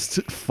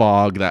mist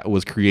fog that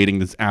was creating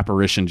this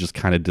apparition just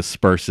kind of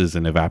disperses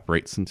and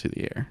evaporates into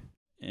the air.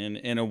 And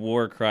in a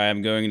war cry,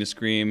 I'm going to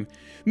scream,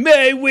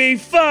 "May we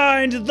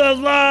find the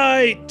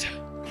light!"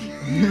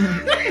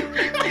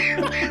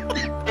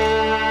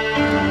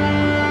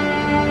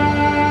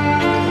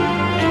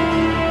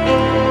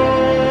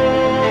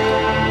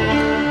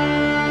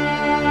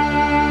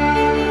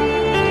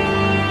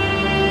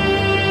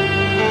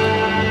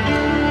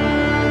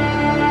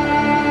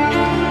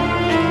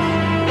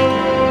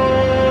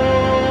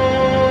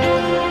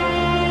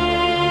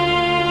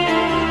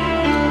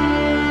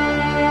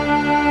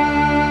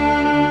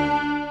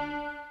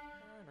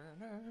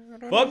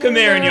 Welcome,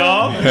 Aaron,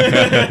 y'all.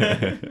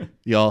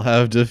 Y'all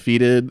have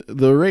defeated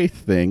the wraith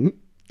thing.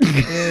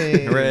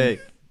 Hey. Hooray.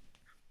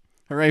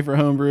 Hooray for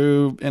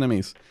homebrew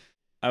enemies.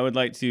 I would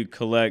like to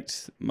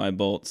collect my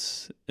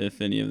bolts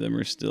if any of them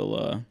are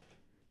still,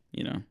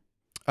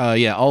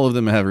 Yeah, all of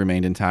them have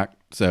remained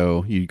intact,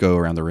 so you go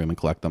around the room and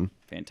collect them.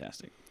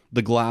 Fantastic.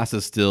 The glass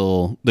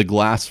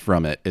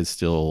from it is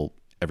still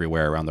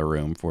everywhere around the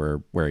room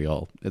for where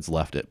it's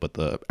left it, but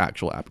the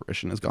actual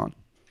apparition is gone.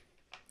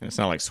 It's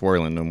not like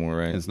swirling no more,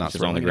 right? It's not just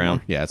swirling on the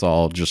ground. anymore. Yeah, it's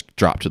all just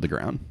dropped to the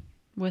ground.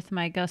 With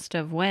my gust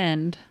of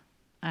wind,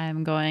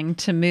 I'm going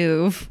to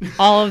move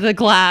all of the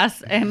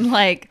glass and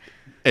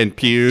and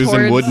pews and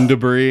towards- wooden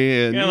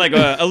debris and Like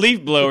a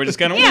leaf blower, just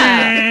kind of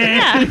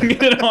Yeah.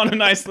 get it on a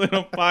nice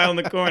little pile in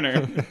the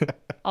corner.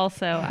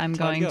 Also, I'm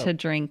going go. to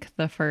drink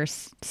the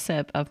first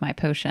sip of my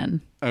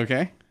potion.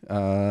 Okay. Which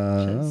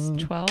is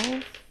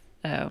 12?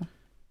 Oh.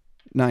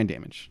 9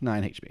 damage,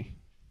 9 HP.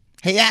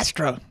 Hey,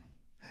 Astro.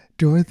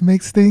 Dorth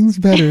makes things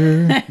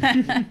better.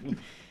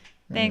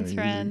 Thanks,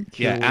 friend.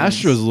 Yeah,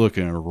 Astra's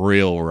looking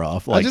real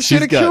rough. Like just she's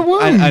did a got, cure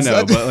wounds. I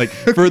know, but like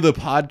for the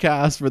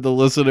podcast, for the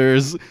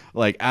listeners,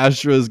 like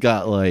Astra's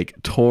got like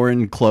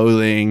torn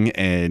clothing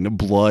and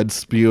blood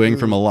spewing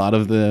from a lot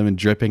of them and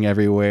dripping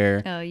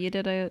everywhere. Oh, you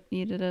did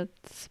a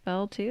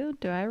spell too?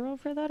 Do I roll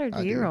for that or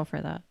do you do. roll for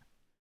that?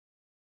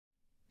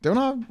 Don't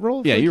I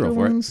roll? Yeah, for you cure roll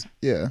for it. wounds?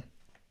 Yeah.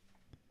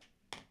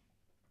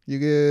 You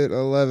get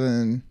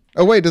 11.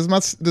 Oh wait, does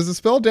the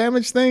spell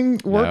damage thing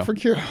work No. for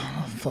cure?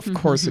 Of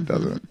course it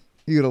doesn't.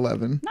 You get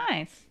 11.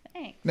 Nice.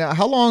 Thanks. Now,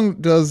 how long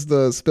does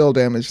the spell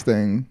damage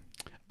thing?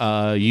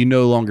 You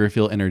no longer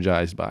feel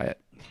energized by it.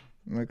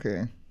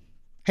 Okay.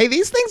 Hey,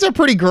 these things are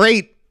pretty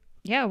great.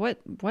 Yeah, what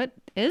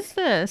is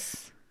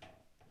this?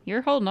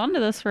 You're holding on to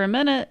this for a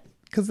minute.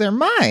 Because they're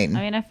mine.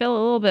 I mean, I feel a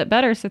little bit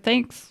better, so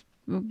thanks.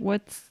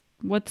 What's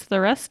the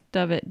rest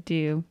of it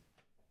do?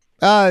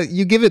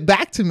 You give it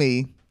back to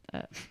me.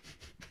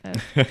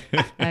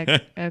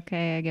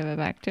 Okay, I give it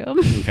back to him.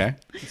 Okay.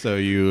 So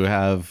you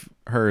have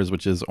hers,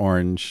 which is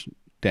orange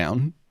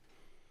down.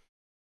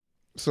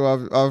 So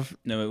I've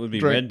No, it would be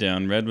Drink. red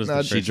down. Red was No,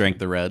 the She first drank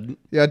the red.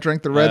 I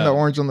drank the red and the Oh.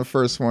 orange on the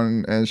first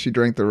one, and she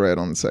drank the red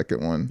on the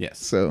second one. Yes.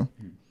 So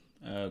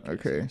Okay.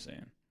 Okay. So,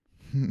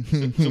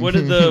 so what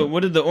did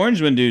the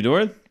orange one do,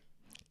 Dorth?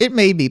 it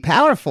may be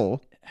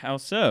powerful. How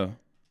so?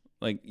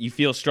 Like you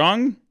feel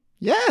strong?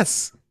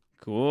 Yes.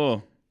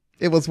 Cool.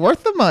 It was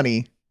worth the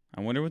money. I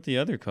wonder what the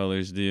other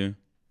colors do.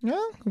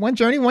 Well, one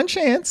journey, one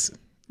chance.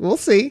 We'll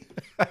see.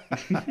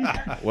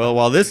 Well,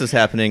 while this is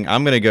happening,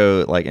 I'm gonna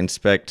go like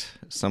inspect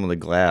some of the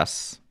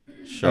glass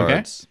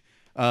shards.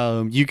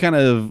 You kind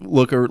of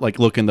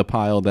look in the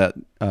pile that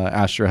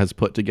Astra has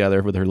put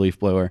together with her leaf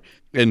blower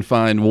and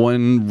find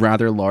one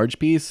rather large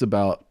piece,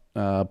 about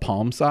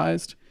palm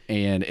sized,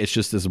 and it's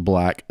just this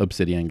black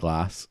obsidian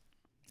glass.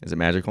 Is it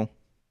magical?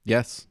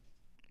 Yes.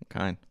 What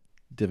kind?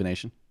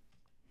 Divination.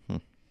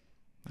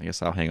 I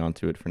guess I'll hang on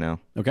to it for now.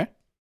 Okay.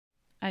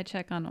 I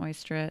check on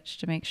Oysterich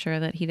to make sure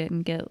that he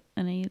didn't get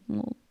any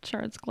little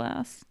shards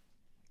glass.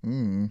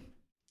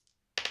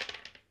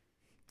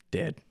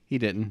 Dead. He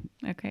didn't.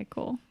 Okay,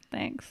 cool.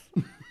 Thanks.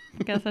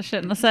 I guess I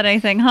shouldn't have said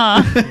anything,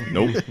 huh?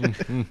 Nope.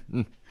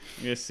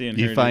 You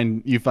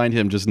find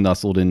him just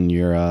nestled in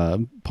your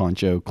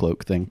poncho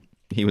cloak thing.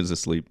 He was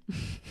asleep.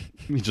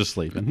 He's just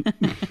sleeping.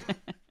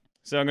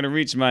 So I'm going to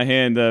reach my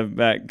hand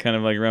back kind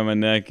of like around my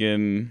neck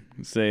and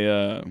say,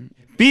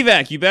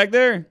 BVAC, you back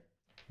there?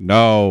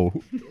 No.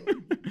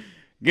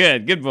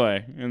 Good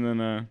boy. And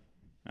then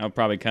I'll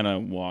probably kind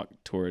of walk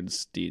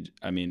towards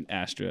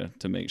Astra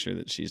to make sure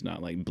that she's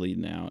not like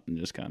bleeding out, and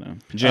just kind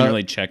of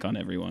generally check on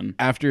everyone.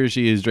 After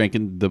she has drank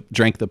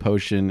the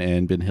potion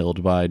and been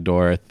healed by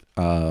Dorith,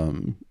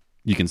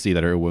 you can see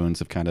that her wounds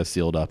have kind of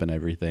sealed up and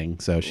everything,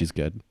 so she's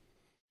good.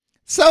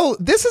 So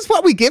this is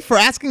what we get for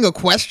asking a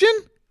question?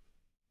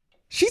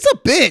 She's a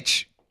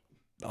bitch.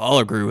 I'll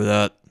agree with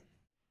that.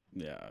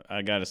 Yeah,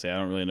 I gotta say, I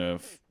don't really know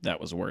if that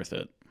was worth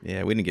it.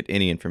 Yeah, we didn't get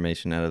any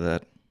information out of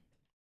that.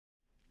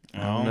 I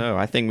don't Oh. know.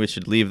 I think we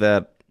should leave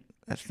that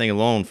thing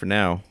alone for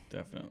now.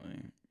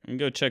 Definitely. And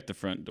go check the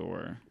front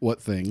door.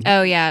 What thing?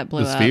 Oh, yeah, it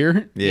blew the up.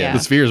 sphere? Yeah. The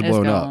sphere is it's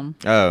blown gone.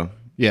 up. Oh.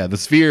 Yeah, the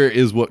sphere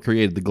is what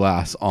created the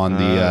glass on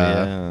the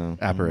yeah.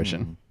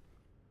 apparition.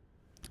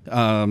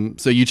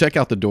 So you check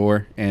out the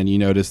door, and you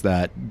notice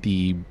that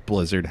the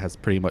blizzard has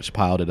pretty much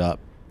piled it up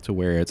to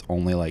where it's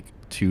only like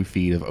 2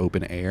 feet of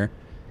open air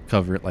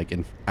covered like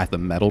at the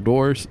metal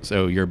doors.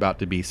 So you're about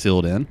to be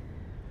sealed in.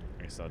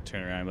 I guess I'll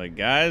turn around and be like,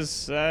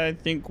 guys, I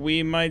think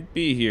we might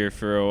be here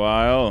for a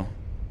while.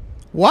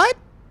 What?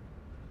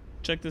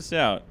 Check this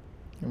out.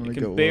 I'm You gonna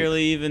go can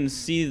barely even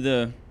see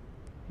the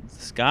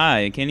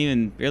sky. You can't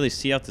even barely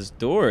see out this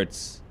door.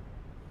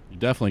 You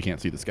definitely can't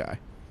see the sky.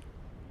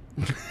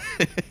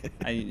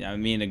 I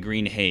mean a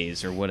green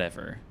haze or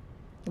whatever.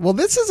 Well,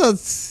 this is a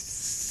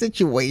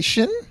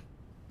situation.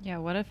 Yeah,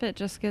 what if it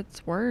just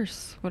gets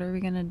worse? What are we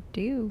going to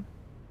do?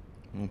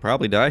 We'll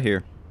probably die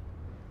here.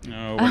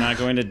 No, we're not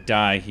going to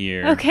die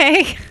here.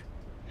 Okay.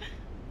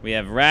 We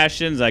have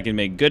rations. I can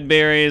make good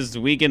berries.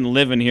 We can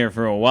live in here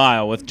for a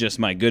while with just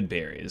my good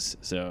berries.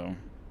 So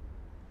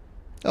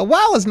A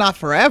while is not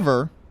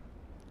forever.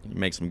 You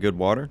make some good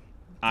water.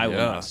 I will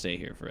not stay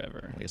here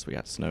forever. I guess we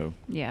got snow.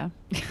 Yeah.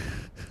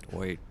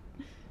 Wait.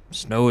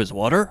 Snow is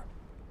water?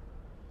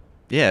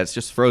 Yeah, it's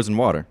just frozen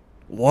water.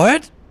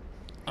 What?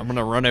 I'm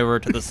gonna run over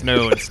to the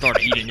snow and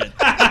start eating it.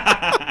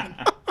 I'm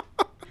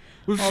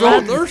Well, so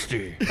that's-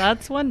 thirsty.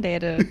 That's one way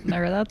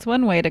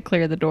to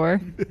clear the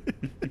door.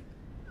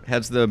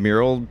 Has the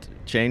mural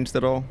changed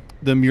at all?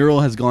 The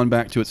mural has gone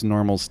back to its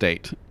normal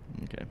state.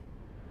 Okay.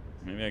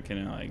 Maybe I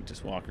can like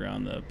just walk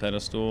around the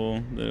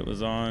pedestal that it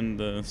was on,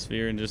 the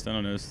sphere, and just, I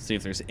don't know, see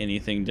if there's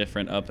anything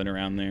different up and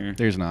around there.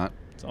 There's not.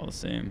 It's all the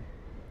same.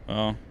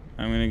 Well,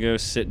 I'm going to go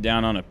sit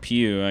down on a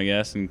pew, I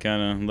guess, and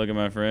kind of look at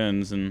my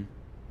friends, and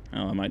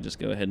I might just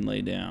go ahead and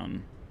lay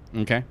down.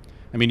 Okay.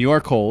 I mean, you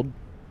are cold.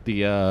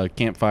 The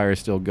campfire is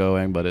still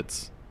going, but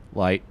it's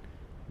light.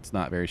 It's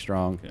not very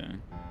strong. Okay.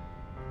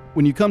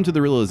 When you come to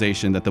the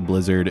realization that the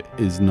blizzard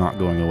is not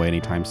going away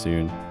anytime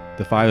soon,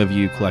 the 5 of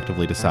you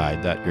collectively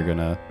decide that you're going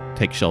to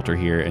take shelter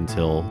here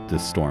until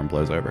this storm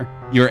blows over.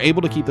 You are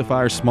able to keep the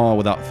fire small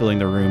without filling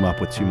the room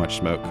up with too much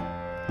smoke.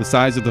 The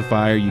size of the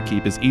fire you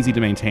keep is easy to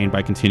maintain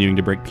by continuing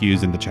to break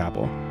pews in the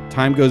chapel.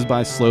 Time goes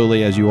by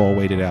slowly as you all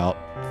wait it out,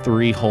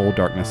 3 whole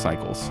darkness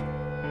cycles.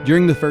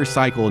 During the first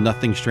cycle,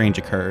 nothing strange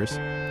occurs.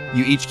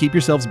 You each keep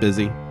yourselves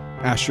busy.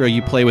 Astra,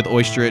 you play with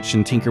Oysterich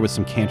and tinker with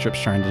some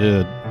cantrips trying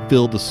to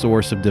fill the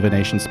source of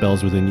divination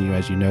spells within you,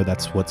 as you know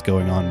that's what's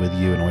going on with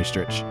you and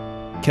Oysterich.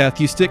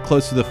 Keth, you stick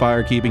close to the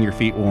fire, keeping your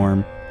feet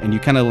warm, and you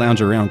kind of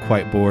lounge around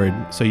quite bored,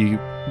 so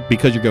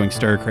because you're going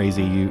stir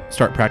crazy, you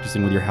start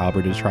practicing with your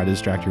halberd to try to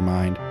distract your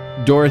mind.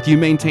 Dorith, you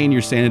maintain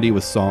your sanity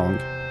with song.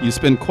 You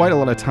spend quite a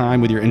lot of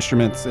time with your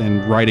instruments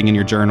and writing in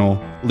your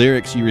journal.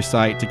 Lyrics you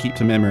recite to keep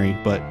to memory,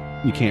 but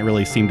you can't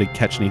really seem to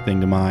catch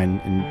anything to mind,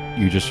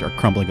 and you just are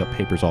crumpling up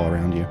papers all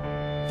around you.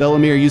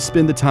 Velamir, you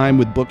spend the time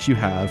with books you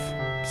have,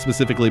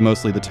 specifically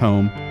mostly the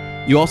tome.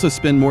 You also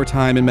spend more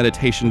time in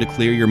meditation to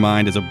clear your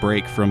mind as a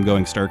break from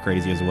going stir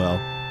crazy as well.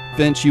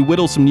 Finch, you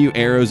whittle some new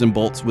arrows and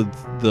bolts with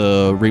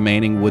the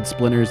remaining wood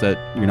splinters that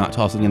you're not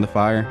tossing in the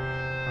fire.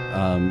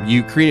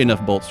 You create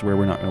enough bolts to where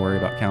we're not going to worry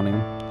about counting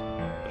them.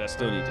 But I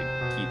still need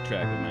to keep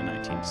track of my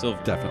 19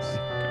 silver. Definitely.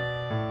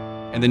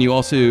 Okay. And then you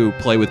also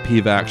play with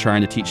Pivac,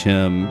 trying to teach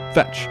him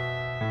fetch.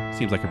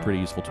 Seems like a pretty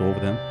useful tool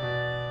with him.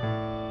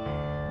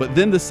 But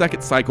then the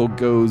second cycle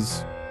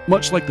goes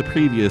much like the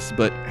previous,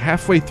 but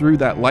halfway through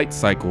that light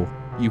cycle,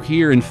 you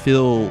hear and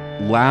feel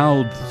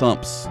loud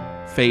thumps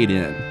fade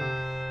in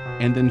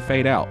and then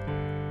fade out.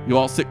 You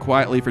all sit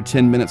quietly for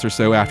 10 minutes or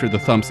so after the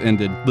thumps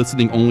ended,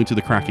 listening only to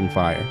the cracking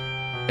fire.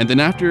 And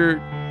then after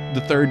the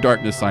third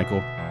darkness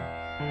cycle,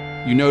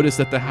 you notice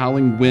that the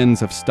howling winds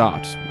have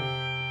stopped.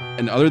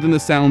 And other than the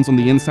sounds on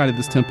the inside of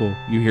this temple,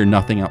 you hear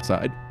nothing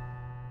outside.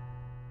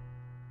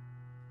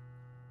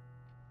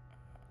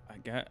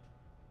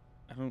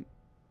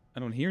 I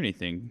don't hear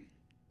anything.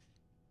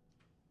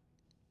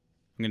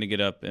 I'm gonna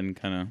get up and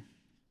kind of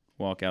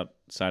walk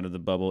outside of the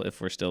bubble if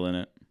we're still in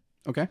it.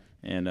 Okay.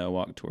 And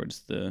walk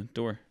towards the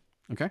door.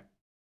 Okay.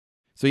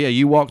 So yeah,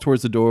 you walk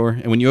towards the door,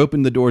 and when you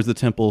open the doors of the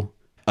temple,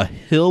 a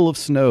hill of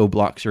snow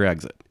blocks your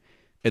exit.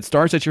 It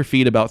starts at your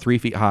feet about 3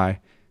 feet high,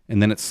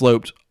 and then it's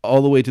sloped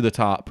all the way to the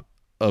top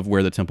of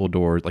where the temple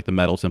doors, like the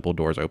metal temple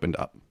doors, opened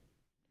up.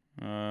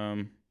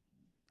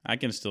 I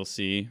can still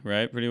see,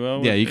 right, pretty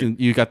well. Yeah, you can.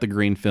 You got the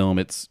green film.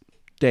 It's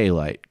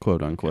daylight,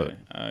 quote unquote.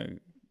 Okay.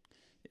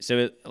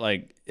 So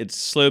it's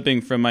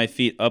sloping from my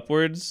feet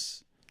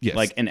upwards. Yes.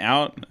 Like and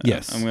out.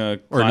 Yes. I'm gonna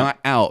or not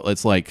out.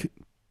 It's like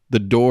the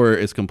door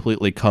is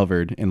completely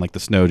covered, and like the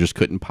snow just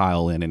couldn't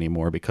pile in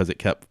anymore because it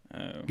kept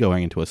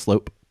going into a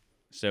slope.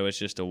 So it's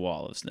just a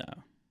wall of snow.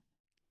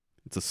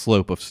 It's a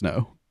slope of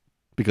snow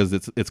because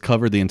it's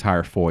covered the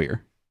entire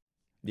foyer.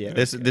 Yeah.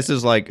 This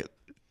is like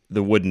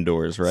the wooden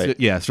doors, right? So,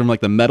 yeah, it's from like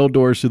the metal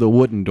doors to the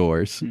wooden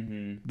doors.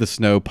 Mm-hmm. The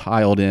snow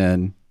piled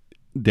in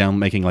down,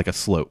 making like a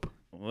slope.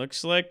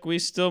 Looks like we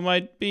still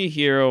might be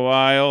here a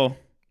while.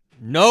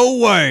 No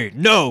way.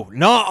 No.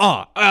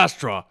 Nuh-uh.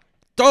 Astra,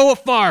 throw a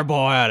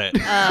fireball at it.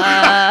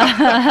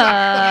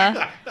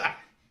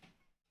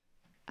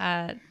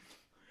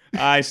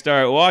 I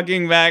start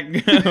walking back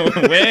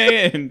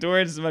away and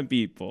towards my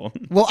people.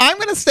 Well, I'm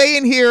going to stay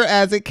in here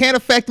as it can't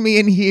affect me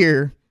in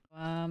here.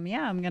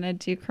 Yeah, I'm going to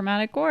do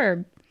Chromatic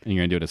Orb. And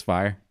you're going to do it as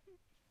fire?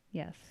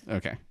 Yes.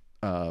 Okay.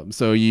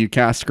 So you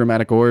cast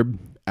Chromatic Orb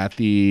at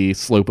the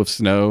slope of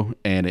snow,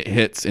 and it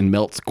hits and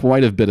melts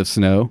quite a bit of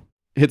snow.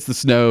 It hits the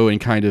snow and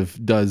kind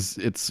of does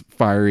its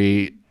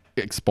fiery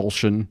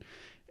expulsion,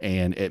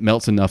 and it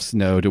melts enough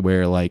snow to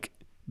where like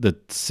the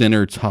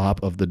center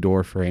top of the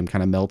door frame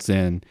kind of melts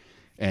in,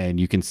 and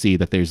you can see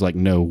that there's like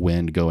no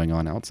wind going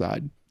on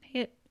outside.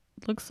 It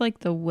looks like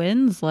the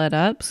wind's let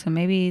up, so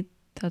maybe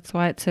that's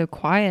why it's so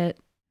quiet.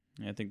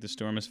 I think the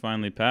storm has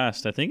finally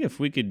passed. I think if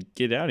we could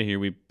get out of here,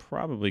 we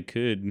probably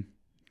could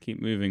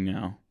keep moving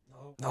now.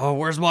 Oh,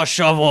 where's my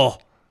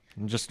shovel?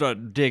 I'm just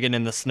digging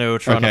in the snow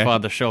trying to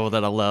find the shovel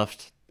that I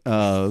left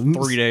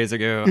 3 days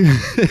ago.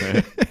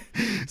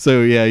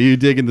 So yeah, you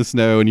dig in the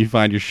snow and you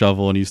find your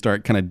shovel and you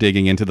start kind of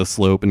digging into the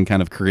slope and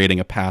kind of creating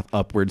a path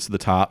upwards to the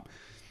top.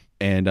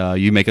 And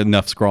you make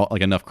enough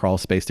crawl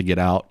space to get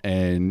out,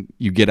 and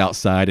you get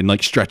outside and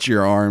like stretch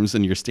your arms,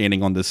 and you're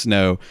standing on the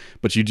snow.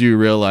 But you do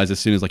realize as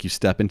soon as like you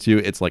step into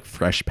it, it's like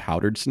fresh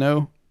powdered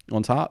snow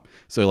on top.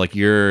 So like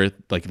you're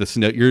like the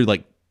snow, you're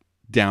like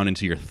down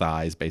into your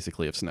thighs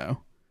basically of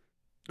snow.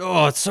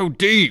 Oh, it's so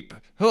deep.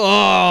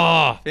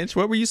 Oh, Finch,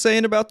 what were you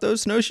saying about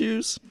those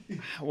snowshoes?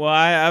 Well,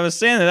 I was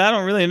saying that I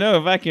don't really know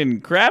if I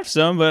can craft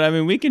some, but I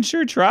mean we can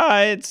sure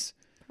try. It's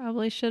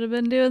Probably should have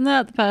been doing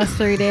that the past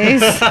 3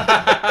 days.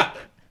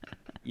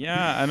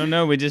 Yeah, I don't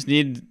know. We just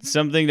need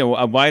something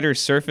a wider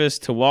surface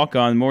to walk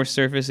on. More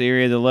surface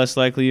area, the less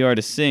likely you are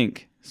to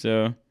sink.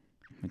 So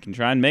we can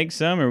try and make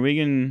some, or we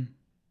can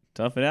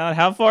tough it out.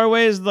 How far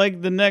away is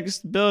like the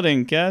next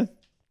building, Kath?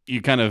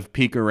 You kind of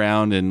peek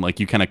around and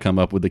like you kind of come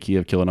up with the key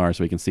of Kilinar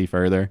so we can see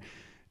further,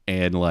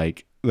 and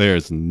like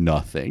there's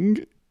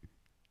nothing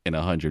in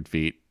 100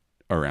 feet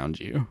around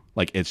you.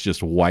 Like it's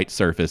just white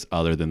surface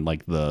other than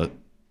like the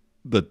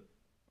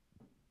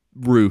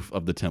roof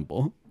of the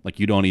temple. Like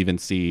you don't even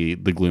see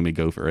the gloomy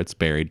gopher. It's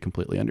buried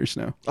completely under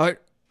snow. I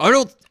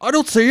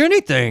don't see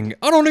anything.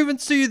 I don't even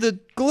see the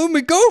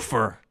gloomy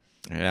gopher.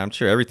 Yeah, I'm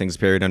sure everything's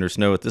buried under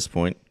snow at this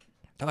point.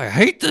 I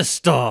hate this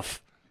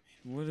stuff.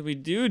 What do we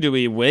do? Do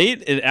we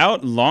wait it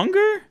out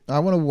longer? I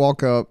want to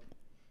walk up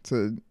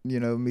to,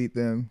 meet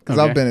them because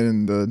Okay. I've been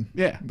in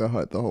the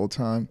hut the whole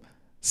time.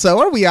 So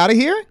are we out of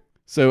here?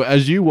 So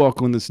as you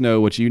walk on the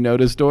snow, what you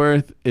notice,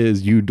 Dorothy,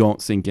 is you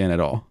don't sink in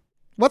at all.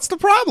 What's the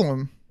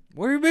problem?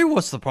 What do you mean,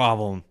 what's the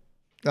problem?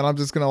 And I'm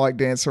just going to like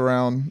dance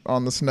around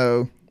on the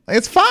snow.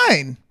 It's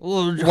fine.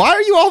 Well, Why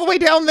are you all the way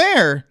down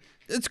there?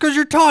 it's because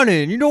you're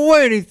tiny and you don't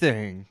weigh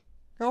anything.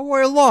 I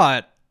weigh a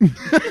lot.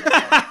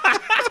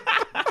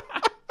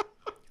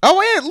 I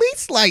weigh at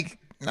least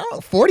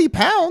 40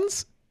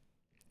 pounds.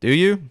 Do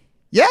you?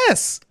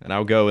 Yes. And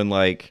I'll go and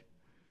like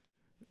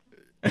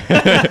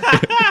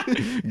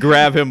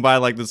grab him by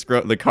like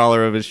the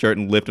collar of his shirt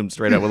and lift him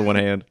straight up with one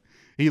hand.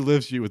 He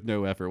lifts you with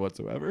no effort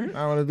whatsoever.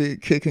 I want to be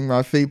kicking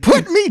my feet.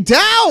 Put me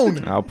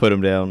down. I'll put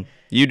him down.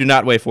 You do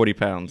not weigh 40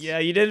 pounds. Yeah,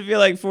 you didn't feel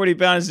like 40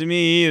 pounds to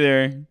me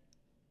either.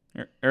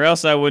 Or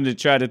else I wouldn't have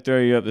tried to throw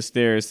you up the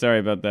stairs. Sorry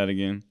about that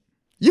again.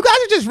 You guys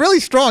are just really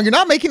strong. You're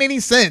not making any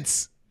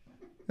sense.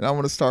 And I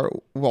want to start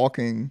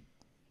walking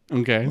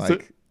Okay.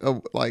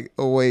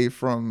 away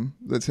from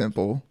the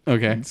temple.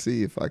 Okay. And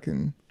see if I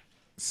can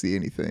see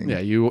anything. Yeah,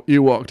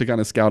 you walk to kind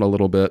of scout a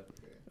little bit.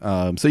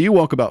 So you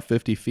walk about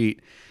 50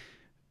 feet.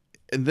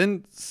 And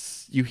then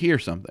you hear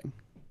something.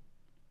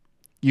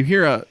 You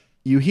hear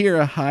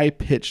a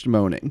high-pitched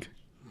moaning.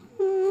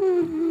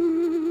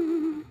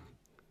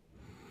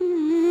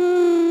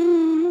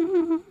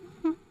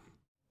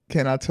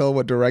 Can I tell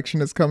what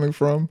direction it's coming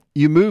from?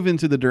 You move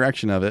into the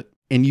direction of it,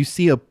 and you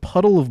see a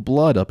puddle of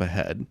blood up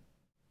ahead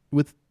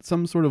with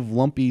some sort of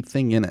lumpy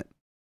thing in it.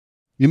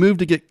 You move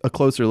to get a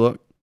closer look,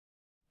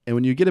 and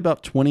when you get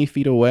about 20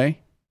 feet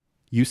away,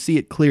 you see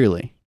it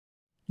clearly.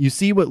 You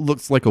see what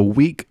looks like a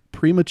weak,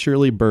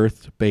 prematurely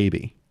birthed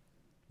baby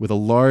with a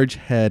large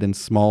head and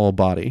small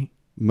body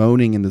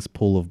moaning in this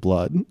pool of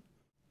blood.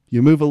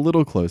 You move a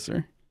little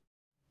closer,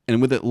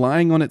 and with it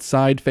lying on its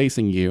side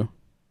facing you,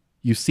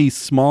 you see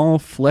small,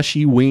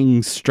 fleshy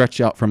wings stretch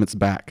out from its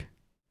back.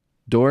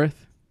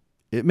 Dorothy,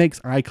 it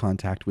makes eye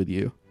contact with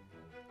you,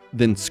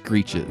 then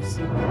screeches.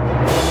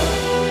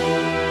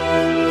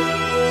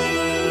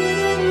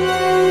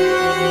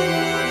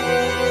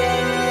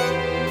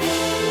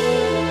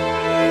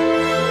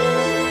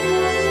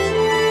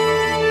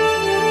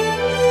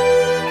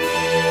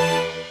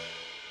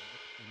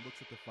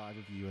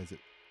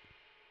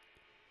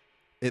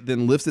 It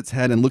then lifts its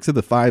head and looks at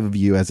the 5 of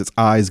you as its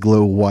eyes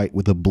glow white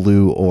with a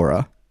blue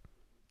aura.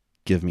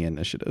 Give me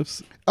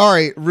initiatives. All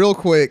right, real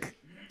quick.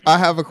 I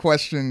have a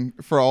question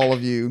for all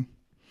of you.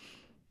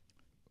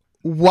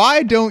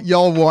 Why don't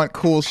y'all want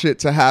cool shit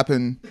to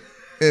happen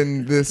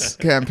in this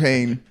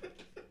campaign?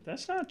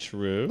 That's not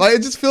true. Like,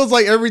 it just feels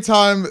like every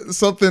time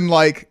something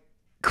like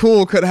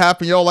cool could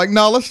happen, y'all like,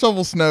 nah, let's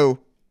shovel snow.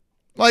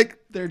 Like,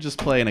 they're just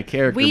playing a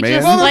character, We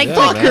man. just like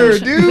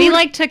Motherfucker, dude. We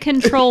like to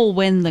control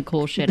when the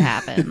cool shit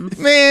happens.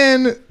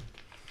 Man.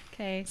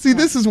 Okay. See,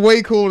 this is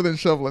way cooler than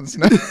shoveling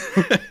snow.